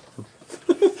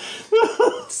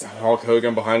 Hulk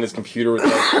Hogan behind his computer with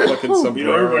like looking some. You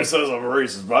know, everybody says I'm a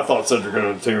racist, but I thought Cedric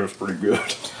Entertainer was pretty good.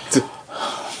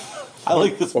 I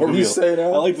like this movie. What were you saying,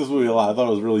 Al? I like this movie a lot. I thought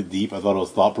it was really deep. I thought it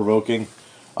was thought provoking.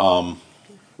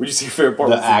 Would you say your favorite part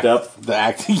was the depth? The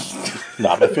acting.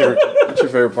 Not my favorite. What's your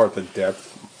favorite part? The depth.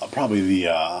 Probably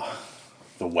the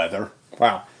weather.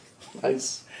 Wow.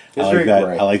 Nice. I like that.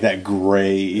 I like that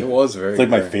gray. It was very. It's like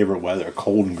gray. my favorite weather,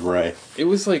 cold and gray. It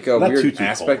was like a Not weird too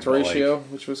aspect cold, but ratio,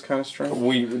 which was kind of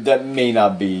strange. That may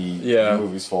not be the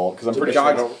movie's fault because I'm pretty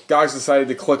sure. Guys decided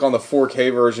to click on the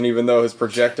 4K version, even though his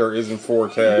projector isn't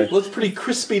 4K. Looks pretty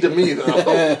crispy to me,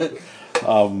 though.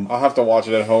 I'll have to watch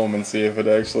it at home and see if it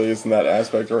actually is in that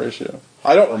aspect ratio.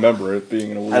 I don't remember it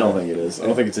being in a weird. I don't think it is. I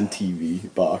don't think it's in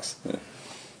TV box. Yeah.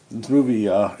 This movie,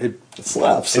 it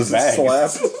slaps. It bangs.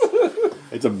 Slap.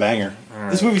 It's a banger.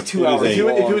 This movie's 2 hours. If you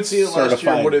had seen it last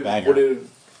year, would it have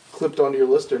clipped onto your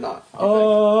list or not?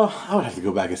 I would have to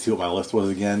go back and see what my list was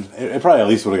again. It probably at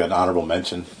least would have got an honorable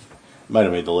mention. Might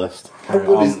have made the list. How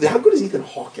good is Ethan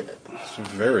Hawke in it?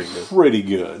 Very good. Pretty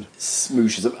good.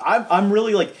 Smooshes him. I'm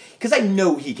really like, because I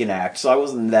know he can act, so I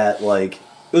wasn't that like.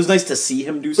 It was nice to see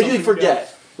him do something. But you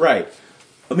forget. Right.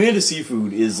 Amanda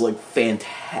Seyfried is like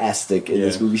fantastic in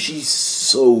this movie. She's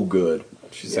so good.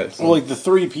 She's well, like the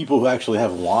three people who actually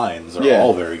have lines are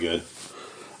all very good.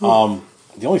 The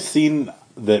only scene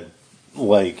that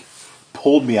like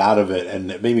pulled me out of it and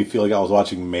it made me feel like I was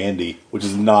watching Mandy, which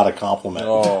is not a compliment.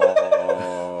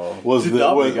 Was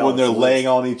when they're laying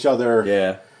on each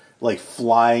other, like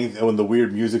flying, and when the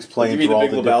weird music's playing through all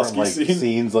the different like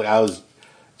scenes. Like I was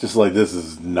just like, this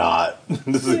is not.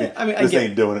 This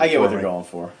ain't doing it. I get for what they're me. going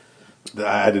for.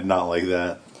 I did not like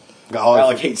that.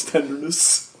 Alec hates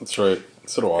tenderness. That's right.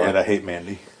 So do I. And I hate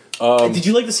Mandy. Did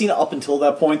you like the scene up until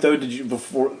that point though? Did you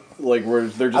before like where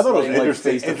they're just? I thought it was laying,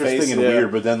 interesting, like, face to interesting face? and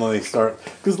weird, but then when they start,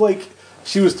 because like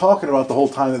she was talking about the whole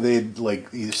time that they like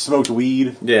smoked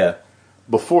weed. Yeah.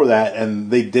 Before that,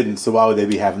 and they didn't. So why would they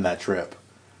be having that trip?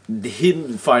 He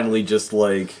didn't finally just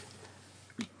like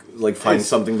find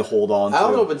something to hold on to. I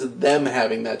don't know if it's them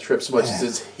having that trip so much as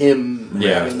it's him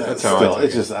having that. That's how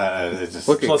it's just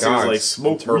look Plus at he was God. like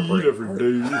smoke weed every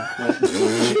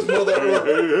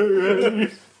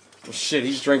day. Shit,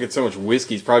 he's drinking so much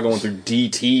whiskey. He's probably going through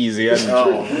DTs. He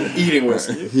hasn't eating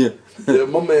whiskey. Yeah,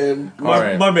 my man.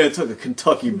 My man took a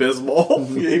Kentucky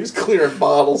Bismol. Yeah, he was clearing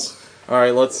bottles. All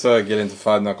right, let's get into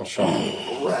Five Knuckle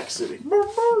Sean. Rack City.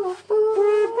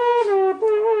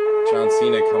 John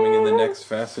Cena coming in the next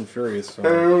Fast and Furious film.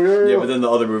 Yeah, but then the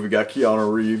other movie got Keanu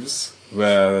Reeves.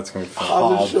 Well, that's gonna be fun.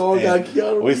 Hobbs got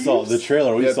Keanu We Reeves. saw the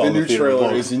trailer. We saw the new theater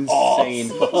trailer was is insane.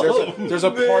 There's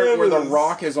a part where The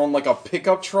Rock is on like a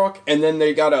pickup truck, and then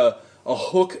they got a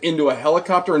hook into a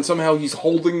helicopter, and somehow he's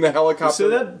holding the helicopter. So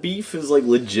that beef is like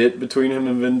legit between him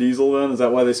and Vin Diesel. Then is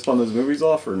that why they spun those movies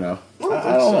off, or no?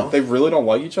 I don't know. They really don't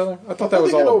like each other. I thought that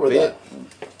was all over a bit.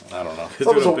 that. I don't know. I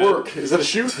thought it was a work. Is that a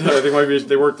shoot? I think maybe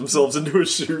they worked themselves into a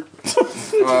shoot.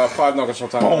 Five Knuckle Sean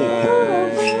time.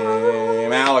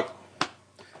 Alec.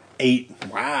 8.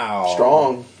 Wow.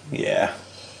 Strong. Yeah.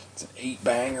 It's an 8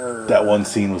 banger. That one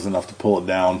scene was enough to pull it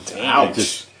down.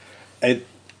 Ouch.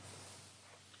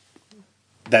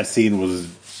 That scene was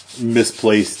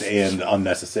misplaced and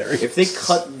unnecessary. If they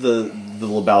cut the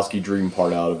Lebowski dream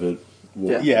part out of it,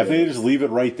 if they just leave it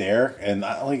right there, and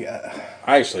I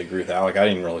actually agree with Alec. I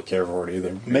didn't really care for it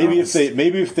either. Maybe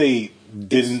if they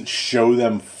didn't show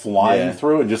them flying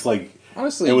through and just like.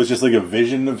 Honestly, it was just like a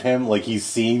vision of him, like he's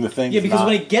seeing the thing. Yeah, because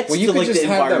when it gets you to could like just the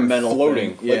have them environmental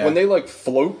floating. thing, Like when they like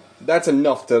float, that's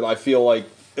enough to I feel like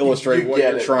illustrate what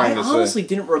you're trying to say. I honestly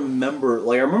didn't remember.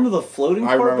 Like I remember the floating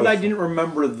part, but I didn't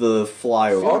remember the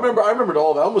flyover. I remembered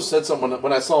all of it. I almost said something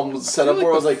when I saw him set up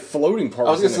where I was like floating part.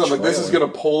 I was going to say like this is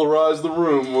going to polarize the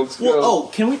room. Let's go.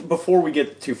 Oh, can we before we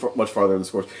get too much farther in the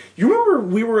scores? You remember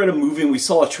we were at a movie and we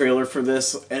saw a trailer for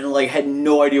this and like had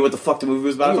no idea what the fuck the movie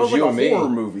was about. I thought it was like a horror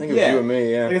movie. I think it was you and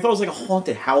me. Yeah, like, I thought it was like a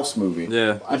haunted house movie.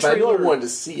 Yeah, I wanted to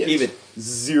see it. Gave it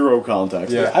zero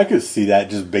context. Yeah, I could see that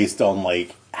just based on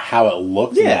like how it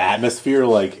looked in the atmosphere.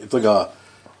 Like it's like a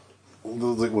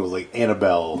what was like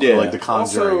Annabelle, or like The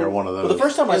Conjuring, or one of those. But the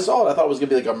first time I saw it, I thought it was going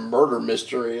to be like a murder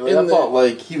mystery. Like, I thought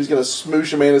like he was going to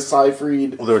smoosh Amanda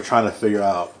Seyfried. Well, they were trying to figure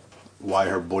out why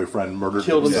her boyfriend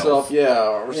killed himself.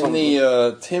 Or something. In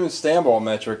the Tim Stanball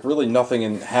metric, really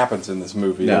nothing happens in this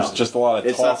movie. No. There's just a lot of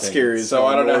it's talking. Not scary. So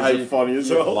I don't know how you funny as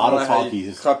a lot of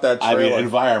talkies. Cut that I trailer. mean,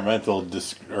 environmental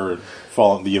or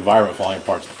the environment falling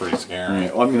apart is pretty scary.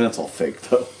 Right. Well, I mean that's all fake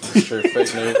though. Sure,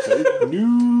 fake news. Fake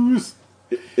news.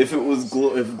 If it was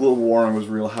if global warming was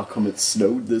real, how come it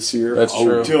snowed this year? That's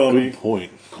true. Good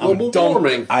point. Global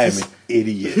warming. I am an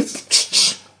idiot.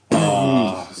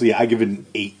 So yeah, I give it an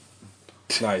 8.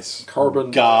 Nice.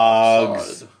 Carbon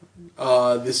Gogs.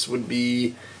 This would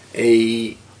be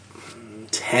a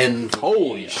 10.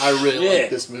 Holy I really shit. like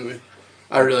this movie.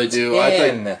 I really do. I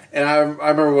think, and I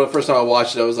remember when the first time I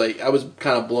watched it, I was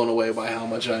kind of blown away by how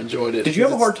much I enjoyed it. Did you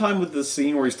have a hard time with the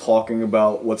scene where he's talking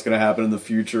about what's going to happen in the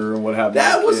future and what happened?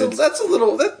 That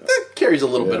carries a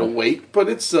little bit of weight, but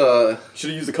it's should have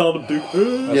used the condom, dude.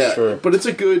 Yeah, true. But it's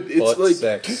a good. It's like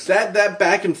sex. that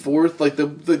back and forth, like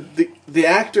the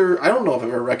actor. I don't know if I've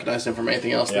ever recognized him from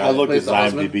anything else. Yeah, I looked at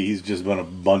IMDb. He's just been a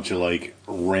bunch of like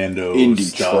rando indie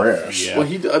stuff. trash. Yeah. Well,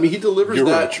 he delivers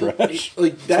Eurotrash.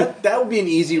 like that would be an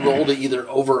easy role to either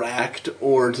overact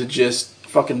or to just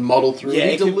fucking muddle through. Yeah,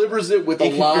 he delivers it with a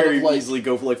lot very of like easily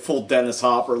go for like full Dennis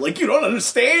Hopper. Like you don't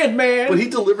understand, man. But he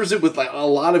delivers it with like a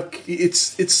lot of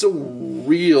it's so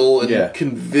real and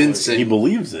convincing. He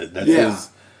believes it. That's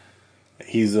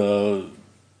he's a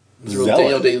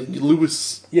Daniel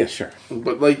Day-Lewis. Yeah, sure.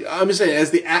 But like I'm just saying,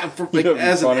 as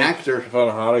as an actor, on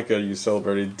Hanukkah, you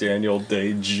celebrated Daniel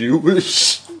Day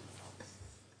Jewish.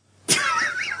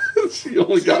 You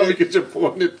only got me because you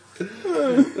pointed.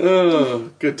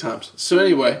 Good times. So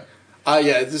anyway,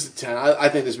 this is a 10. I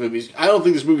think this movie's. I don't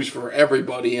think this movie's for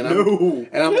everybody, and I'm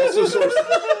also sort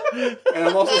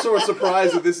of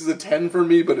surprised that this is a 10 for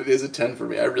me, but it is a 10 for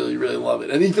me. I really, really love it,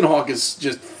 and Ethan Hawke is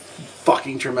just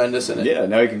fucking tremendous in it. Yeah,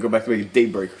 now you can go back to making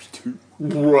Daybreakers too.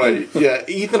 Right. Yeah,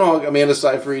 Ethan Hawke, Amanda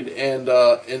Seyfried,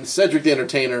 and Cedric the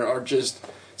Entertainer are just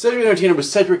Cedric the Entertainer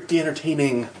was Cedric the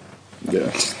Entertaining.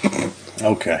 Yeah.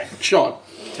 Okay. Sean.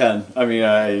 10. I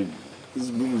mean,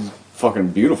 this movie's fucking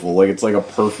beautiful. Like, it's like a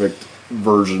perfect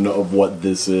version of what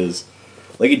this is.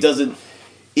 Like, it doesn't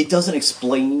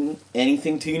explain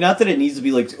anything to you. Not that it needs to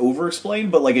be, like,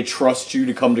 over-explained, but, like, it trusts you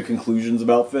to come to conclusions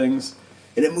about things.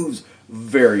 And it moves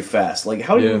very fast. Like,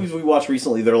 how many movies we watched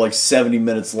recently that are, like, 70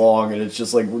 minutes long, and it's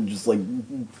just, like, we're just, like,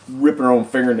 ripping our own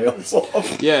fingernails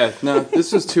off. Yeah, no,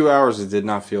 this was 2 hours. It did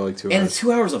not feel like 2 hours. And it's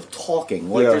 2 hours of talking.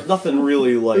 Like, there's nothing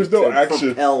really, like, there's no action.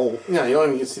 Propel. Yeah, you don't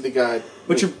even get to see the guy.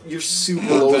 But you're super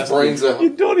blow his brains out. You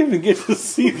don't even get to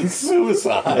see the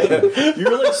suicide.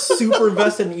 You're, like, super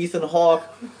invested in Ethan Hawke,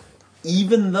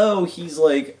 even though he's,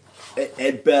 like,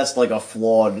 at best, like, a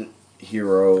flawed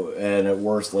hero, and at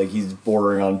worst, like, he's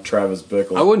bordering on Travis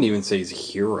Bickle. I wouldn't even say he's a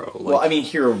hero. Like, well, I mean,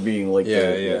 hero being, like...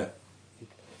 Yeah.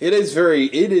 It is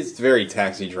very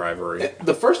Taxi Driver-y.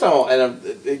 The first time,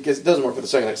 it doesn't work for the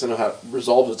second because I know how it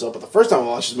resolves itself, but the first time I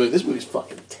watched this movie's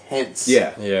fucking tense.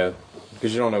 Yeah.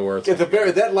 Because you don't know where it's... At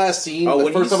that last scene,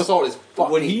 the first time I saw it is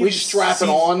fucking... When he's strapping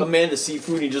on... Amanda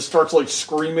Seyfried, he just starts, like,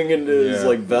 screaming into his,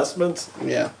 like, vestments.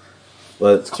 Yeah.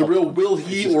 But it's a real will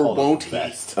he or won't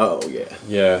he? Oh, yeah.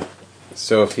 Yeah.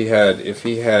 So if he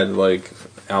had like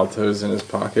Altos in his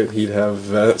pocket, he'd have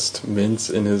mints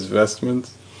in his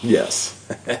vestments. Yes.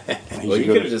 Well, he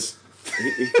could have just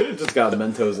got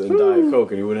Mentos and Diet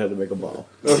Coke, and he would have had to make a bottle.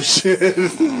 Oh shit!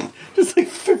 Just like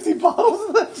 50 bottles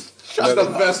of that. Just a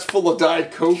vest full of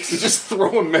Diet Cokes and just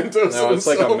throwing Mentos. No, it's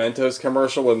like a Mentos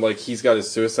commercial when like he's got his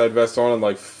suicide vest on and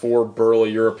like 4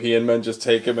 burly European men just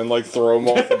take him and like throw him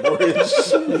off the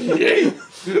bridge. Yay!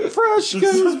 Fresh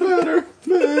goes better.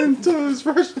 Mentos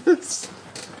freshness.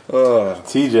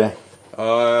 TJ.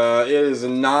 It is a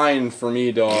 9 for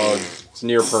me, dog. It's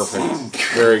near perfect.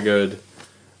 Very good.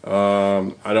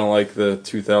 I don't like the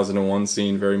 2001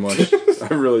 scene very much.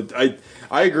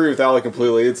 I agree with Alec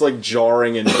completely. It's like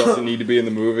jarring and doesn't need to be in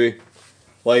the movie.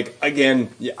 Like again,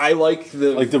 I like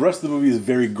the rest of the movie is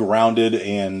very grounded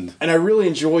and I really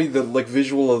enjoy the like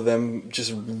visual of them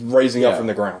just rising up from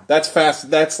the ground. That's fast.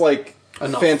 That's like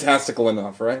fantastical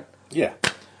enough, right? Yeah.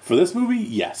 For this movie,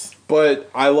 yes. But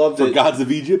I loved it. For Gods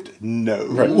of Egypt, no.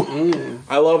 Right.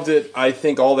 I loved it. I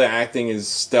think all the acting is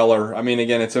stellar. I mean,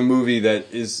 again, it's a movie that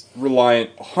is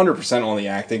reliant 100% on the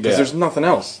acting because there's nothing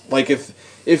else. Like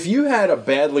if you had a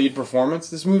bad lead performance,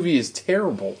 this movie is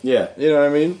terrible. Yeah. You know what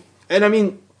I mean? And I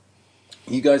mean,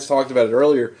 you guys talked about it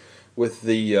earlier with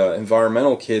the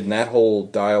environmental kid and that whole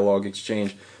dialogue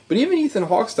exchange. But even Ethan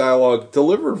Hawke's dialogue,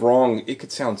 delivered wrong, it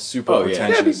could sound super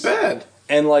pretentious. Yeah, it'd be bad.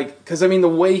 And like, because I mean, the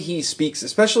way he speaks,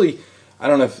 especially, I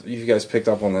don't know if you guys picked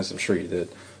up on this, I'm sure you did.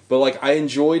 But like, I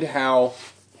enjoyed how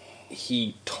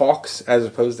he talks as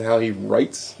opposed to how he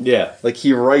writes. Yeah. Like,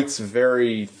 he writes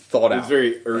very thought out. It's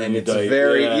very erudite. And it's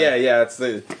very, it's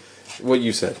what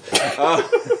you said.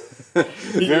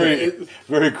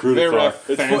 Very crude.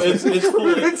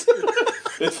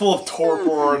 It's full of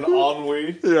torpor and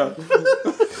ennui. Yeah.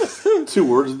 2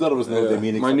 words. None of us know what they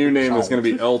mean. My new name is going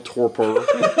to be El Torpor.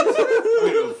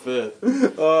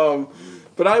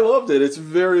 But I loved it. It's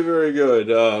very, very good.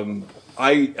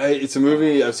 It's a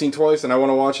movie I've seen twice, and I want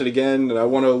to watch it again, and I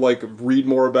want to like read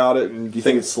more about it. And do you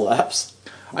think it slaps?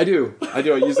 I do. I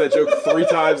used that joke 3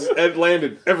 times and it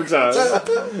landed every time.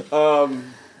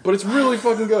 But it's really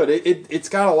fucking good. It's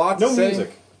got a lot to say. No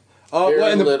music.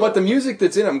 But the music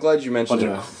that's in it, I'm glad you mentioned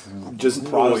it. Just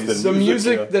Protestant noise. The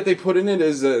music that they put in it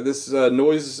is this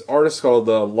noise artist called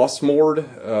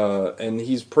Lustmord, and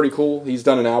he's pretty cool. He's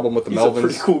done an album with the He's Melvins. a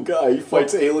pretty cool guy. He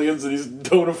fights aliens and he's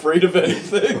don't afraid of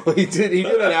anything. He did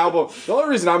an album. The only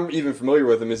reason I'm even familiar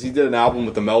with him is he did an album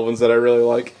with the Melvins that I really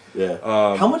like. Yeah.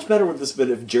 How much better would this have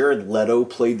been if Jared Leto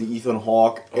played the Ethan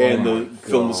Hawke and the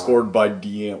film was scored by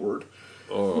D. Antwoord?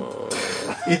 No.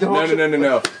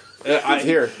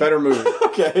 Here, better movie.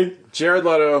 Okay. Jared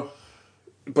Leto,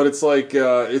 but it's like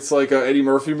a Eddie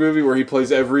Murphy movie where he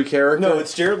plays every character. No,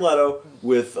 it's Jared Leto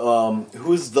with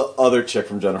who's the other chick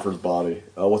from Jennifer's Body?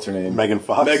 What's her name? Megan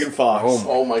Fox. Megan Fox.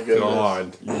 Oh my goodness.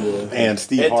 God. Yeah. And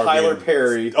Steve and Harvey. Tyler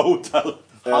Perry. Oh, Tyler.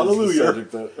 Hallelujah.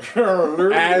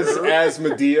 As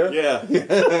Medea. Yeah.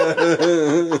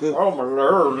 Oh my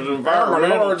lord!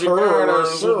 Environmental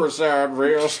suicide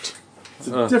vest. It's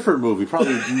a different movie.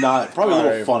 Probably not. Probably a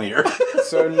little funnier.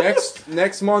 So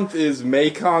next month is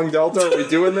Mekong Delta. Are we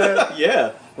doing that?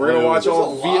 Yeah. We're gonna watch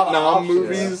all There's a lot of Vietnam options.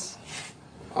 movies.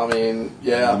 I mean, The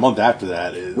yeah. month after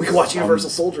that is. We can watch Universal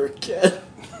Soldier again.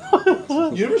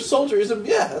 Universal Soldier is that's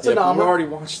Yeah, a but we nominal. already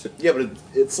watched it. Yeah, but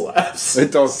it slaps.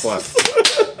 It does slap.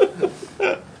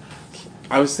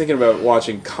 I was thinking about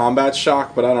watching Combat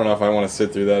Shock, but I don't know if I want to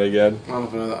sit through that again.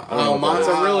 It's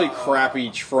a really crappy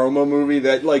trauma movie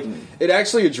that, like, it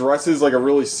actually addresses like a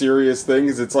really serious thing.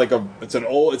 It's like it's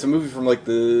a movie from like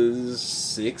the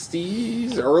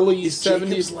 60s, early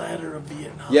 70s. Ladder of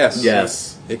Vietnam. Yes,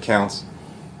 Yes. it counts.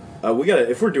 We gotta.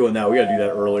 If we're doing that, we gotta do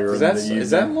that earlier. Is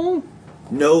that long?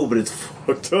 No, but it's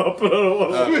fucked up. I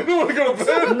don't want to go to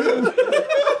bed.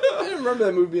 I didn't remember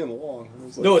that movie being long.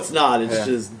 No, it's not. It's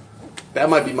just. That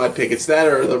might be my pick. It's that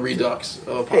or the Redux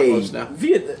of Apocalypse Now.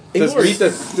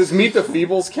 Does Meet the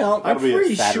Feebles count? I'm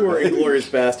pretty sure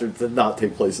Inglourious Bastards did not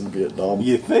take place in Vietnam.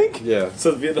 You think? Yeah. It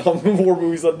says Vietnam War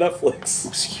movies on Netflix.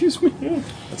 Excuse me. Yeah.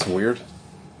 That's weird.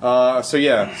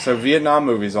 So Vietnam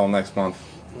movies all next month.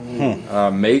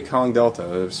 Mekong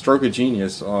Delta, Stroke of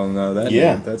Genius on that.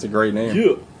 Yeah. Name. That's a great name.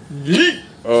 Yeah. Yeet.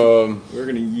 We're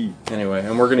gonna yeet. Anyway,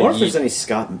 and we're gonna. I wonder if yeet. there's any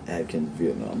Scott Adkins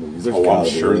Vietnam movies. There's Oh, I'm gotta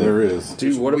be, sure right? there is.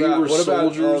 Dude, what We about Were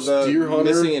Soldiers, the Deer Hunter?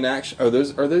 Missing in Action? Are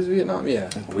those Vietnam?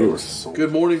 Yeah. We were so.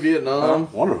 Good Morning Vietnam.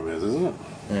 One of them is, isn't it?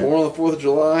 Born on the 4th of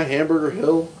July. Hamburger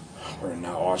Hill. We're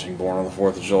not watching Born on the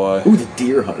 4th of July. Ooh, the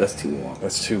Deer Hunter. That's too long.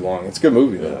 That's too long. It's a good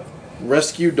movie though.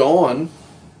 Rescue Dawn.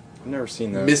 I've never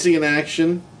seen that. Missing in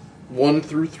Action. 1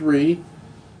 through 3.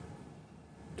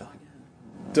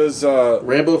 Does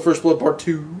Rambo First Blood Part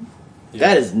 2.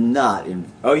 That is not in.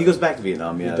 Oh, he goes back to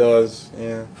Vietnam. Yeah, He does.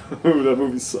 Yeah. Ooh, that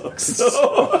movie sucks.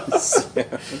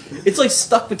 It's like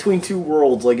stuck between two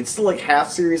worlds. Like it's still like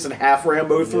half serious and half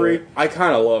Rambo 3. I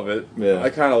kind of love it. Yeah. I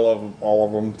kind of love all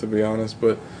of them, to be honest.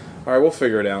 But all right, we'll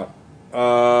figure it out.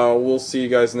 We'll see you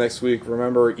guys next week.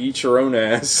 Remember, eat your own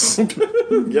ass.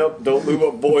 Yep. Don't move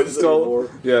up boys anymore.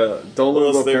 Don't lose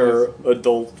Unless up they're parents.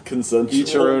 adult consensual.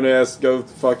 Eat your own ass. Go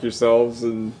fuck yourselves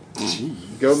and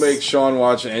go make Sean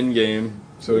watch Endgame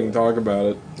so we can talk about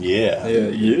it. Yeah. Yeah.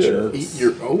 You jerks. Eat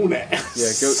your own ass.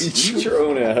 Yeah. Go eat Eat your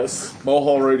own ass.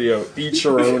 Mulhall Radio. Eat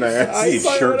your own ass. I need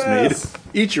shirts made.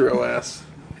 Eat your own ass.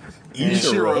 Eat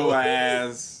your own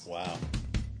ass. Wow.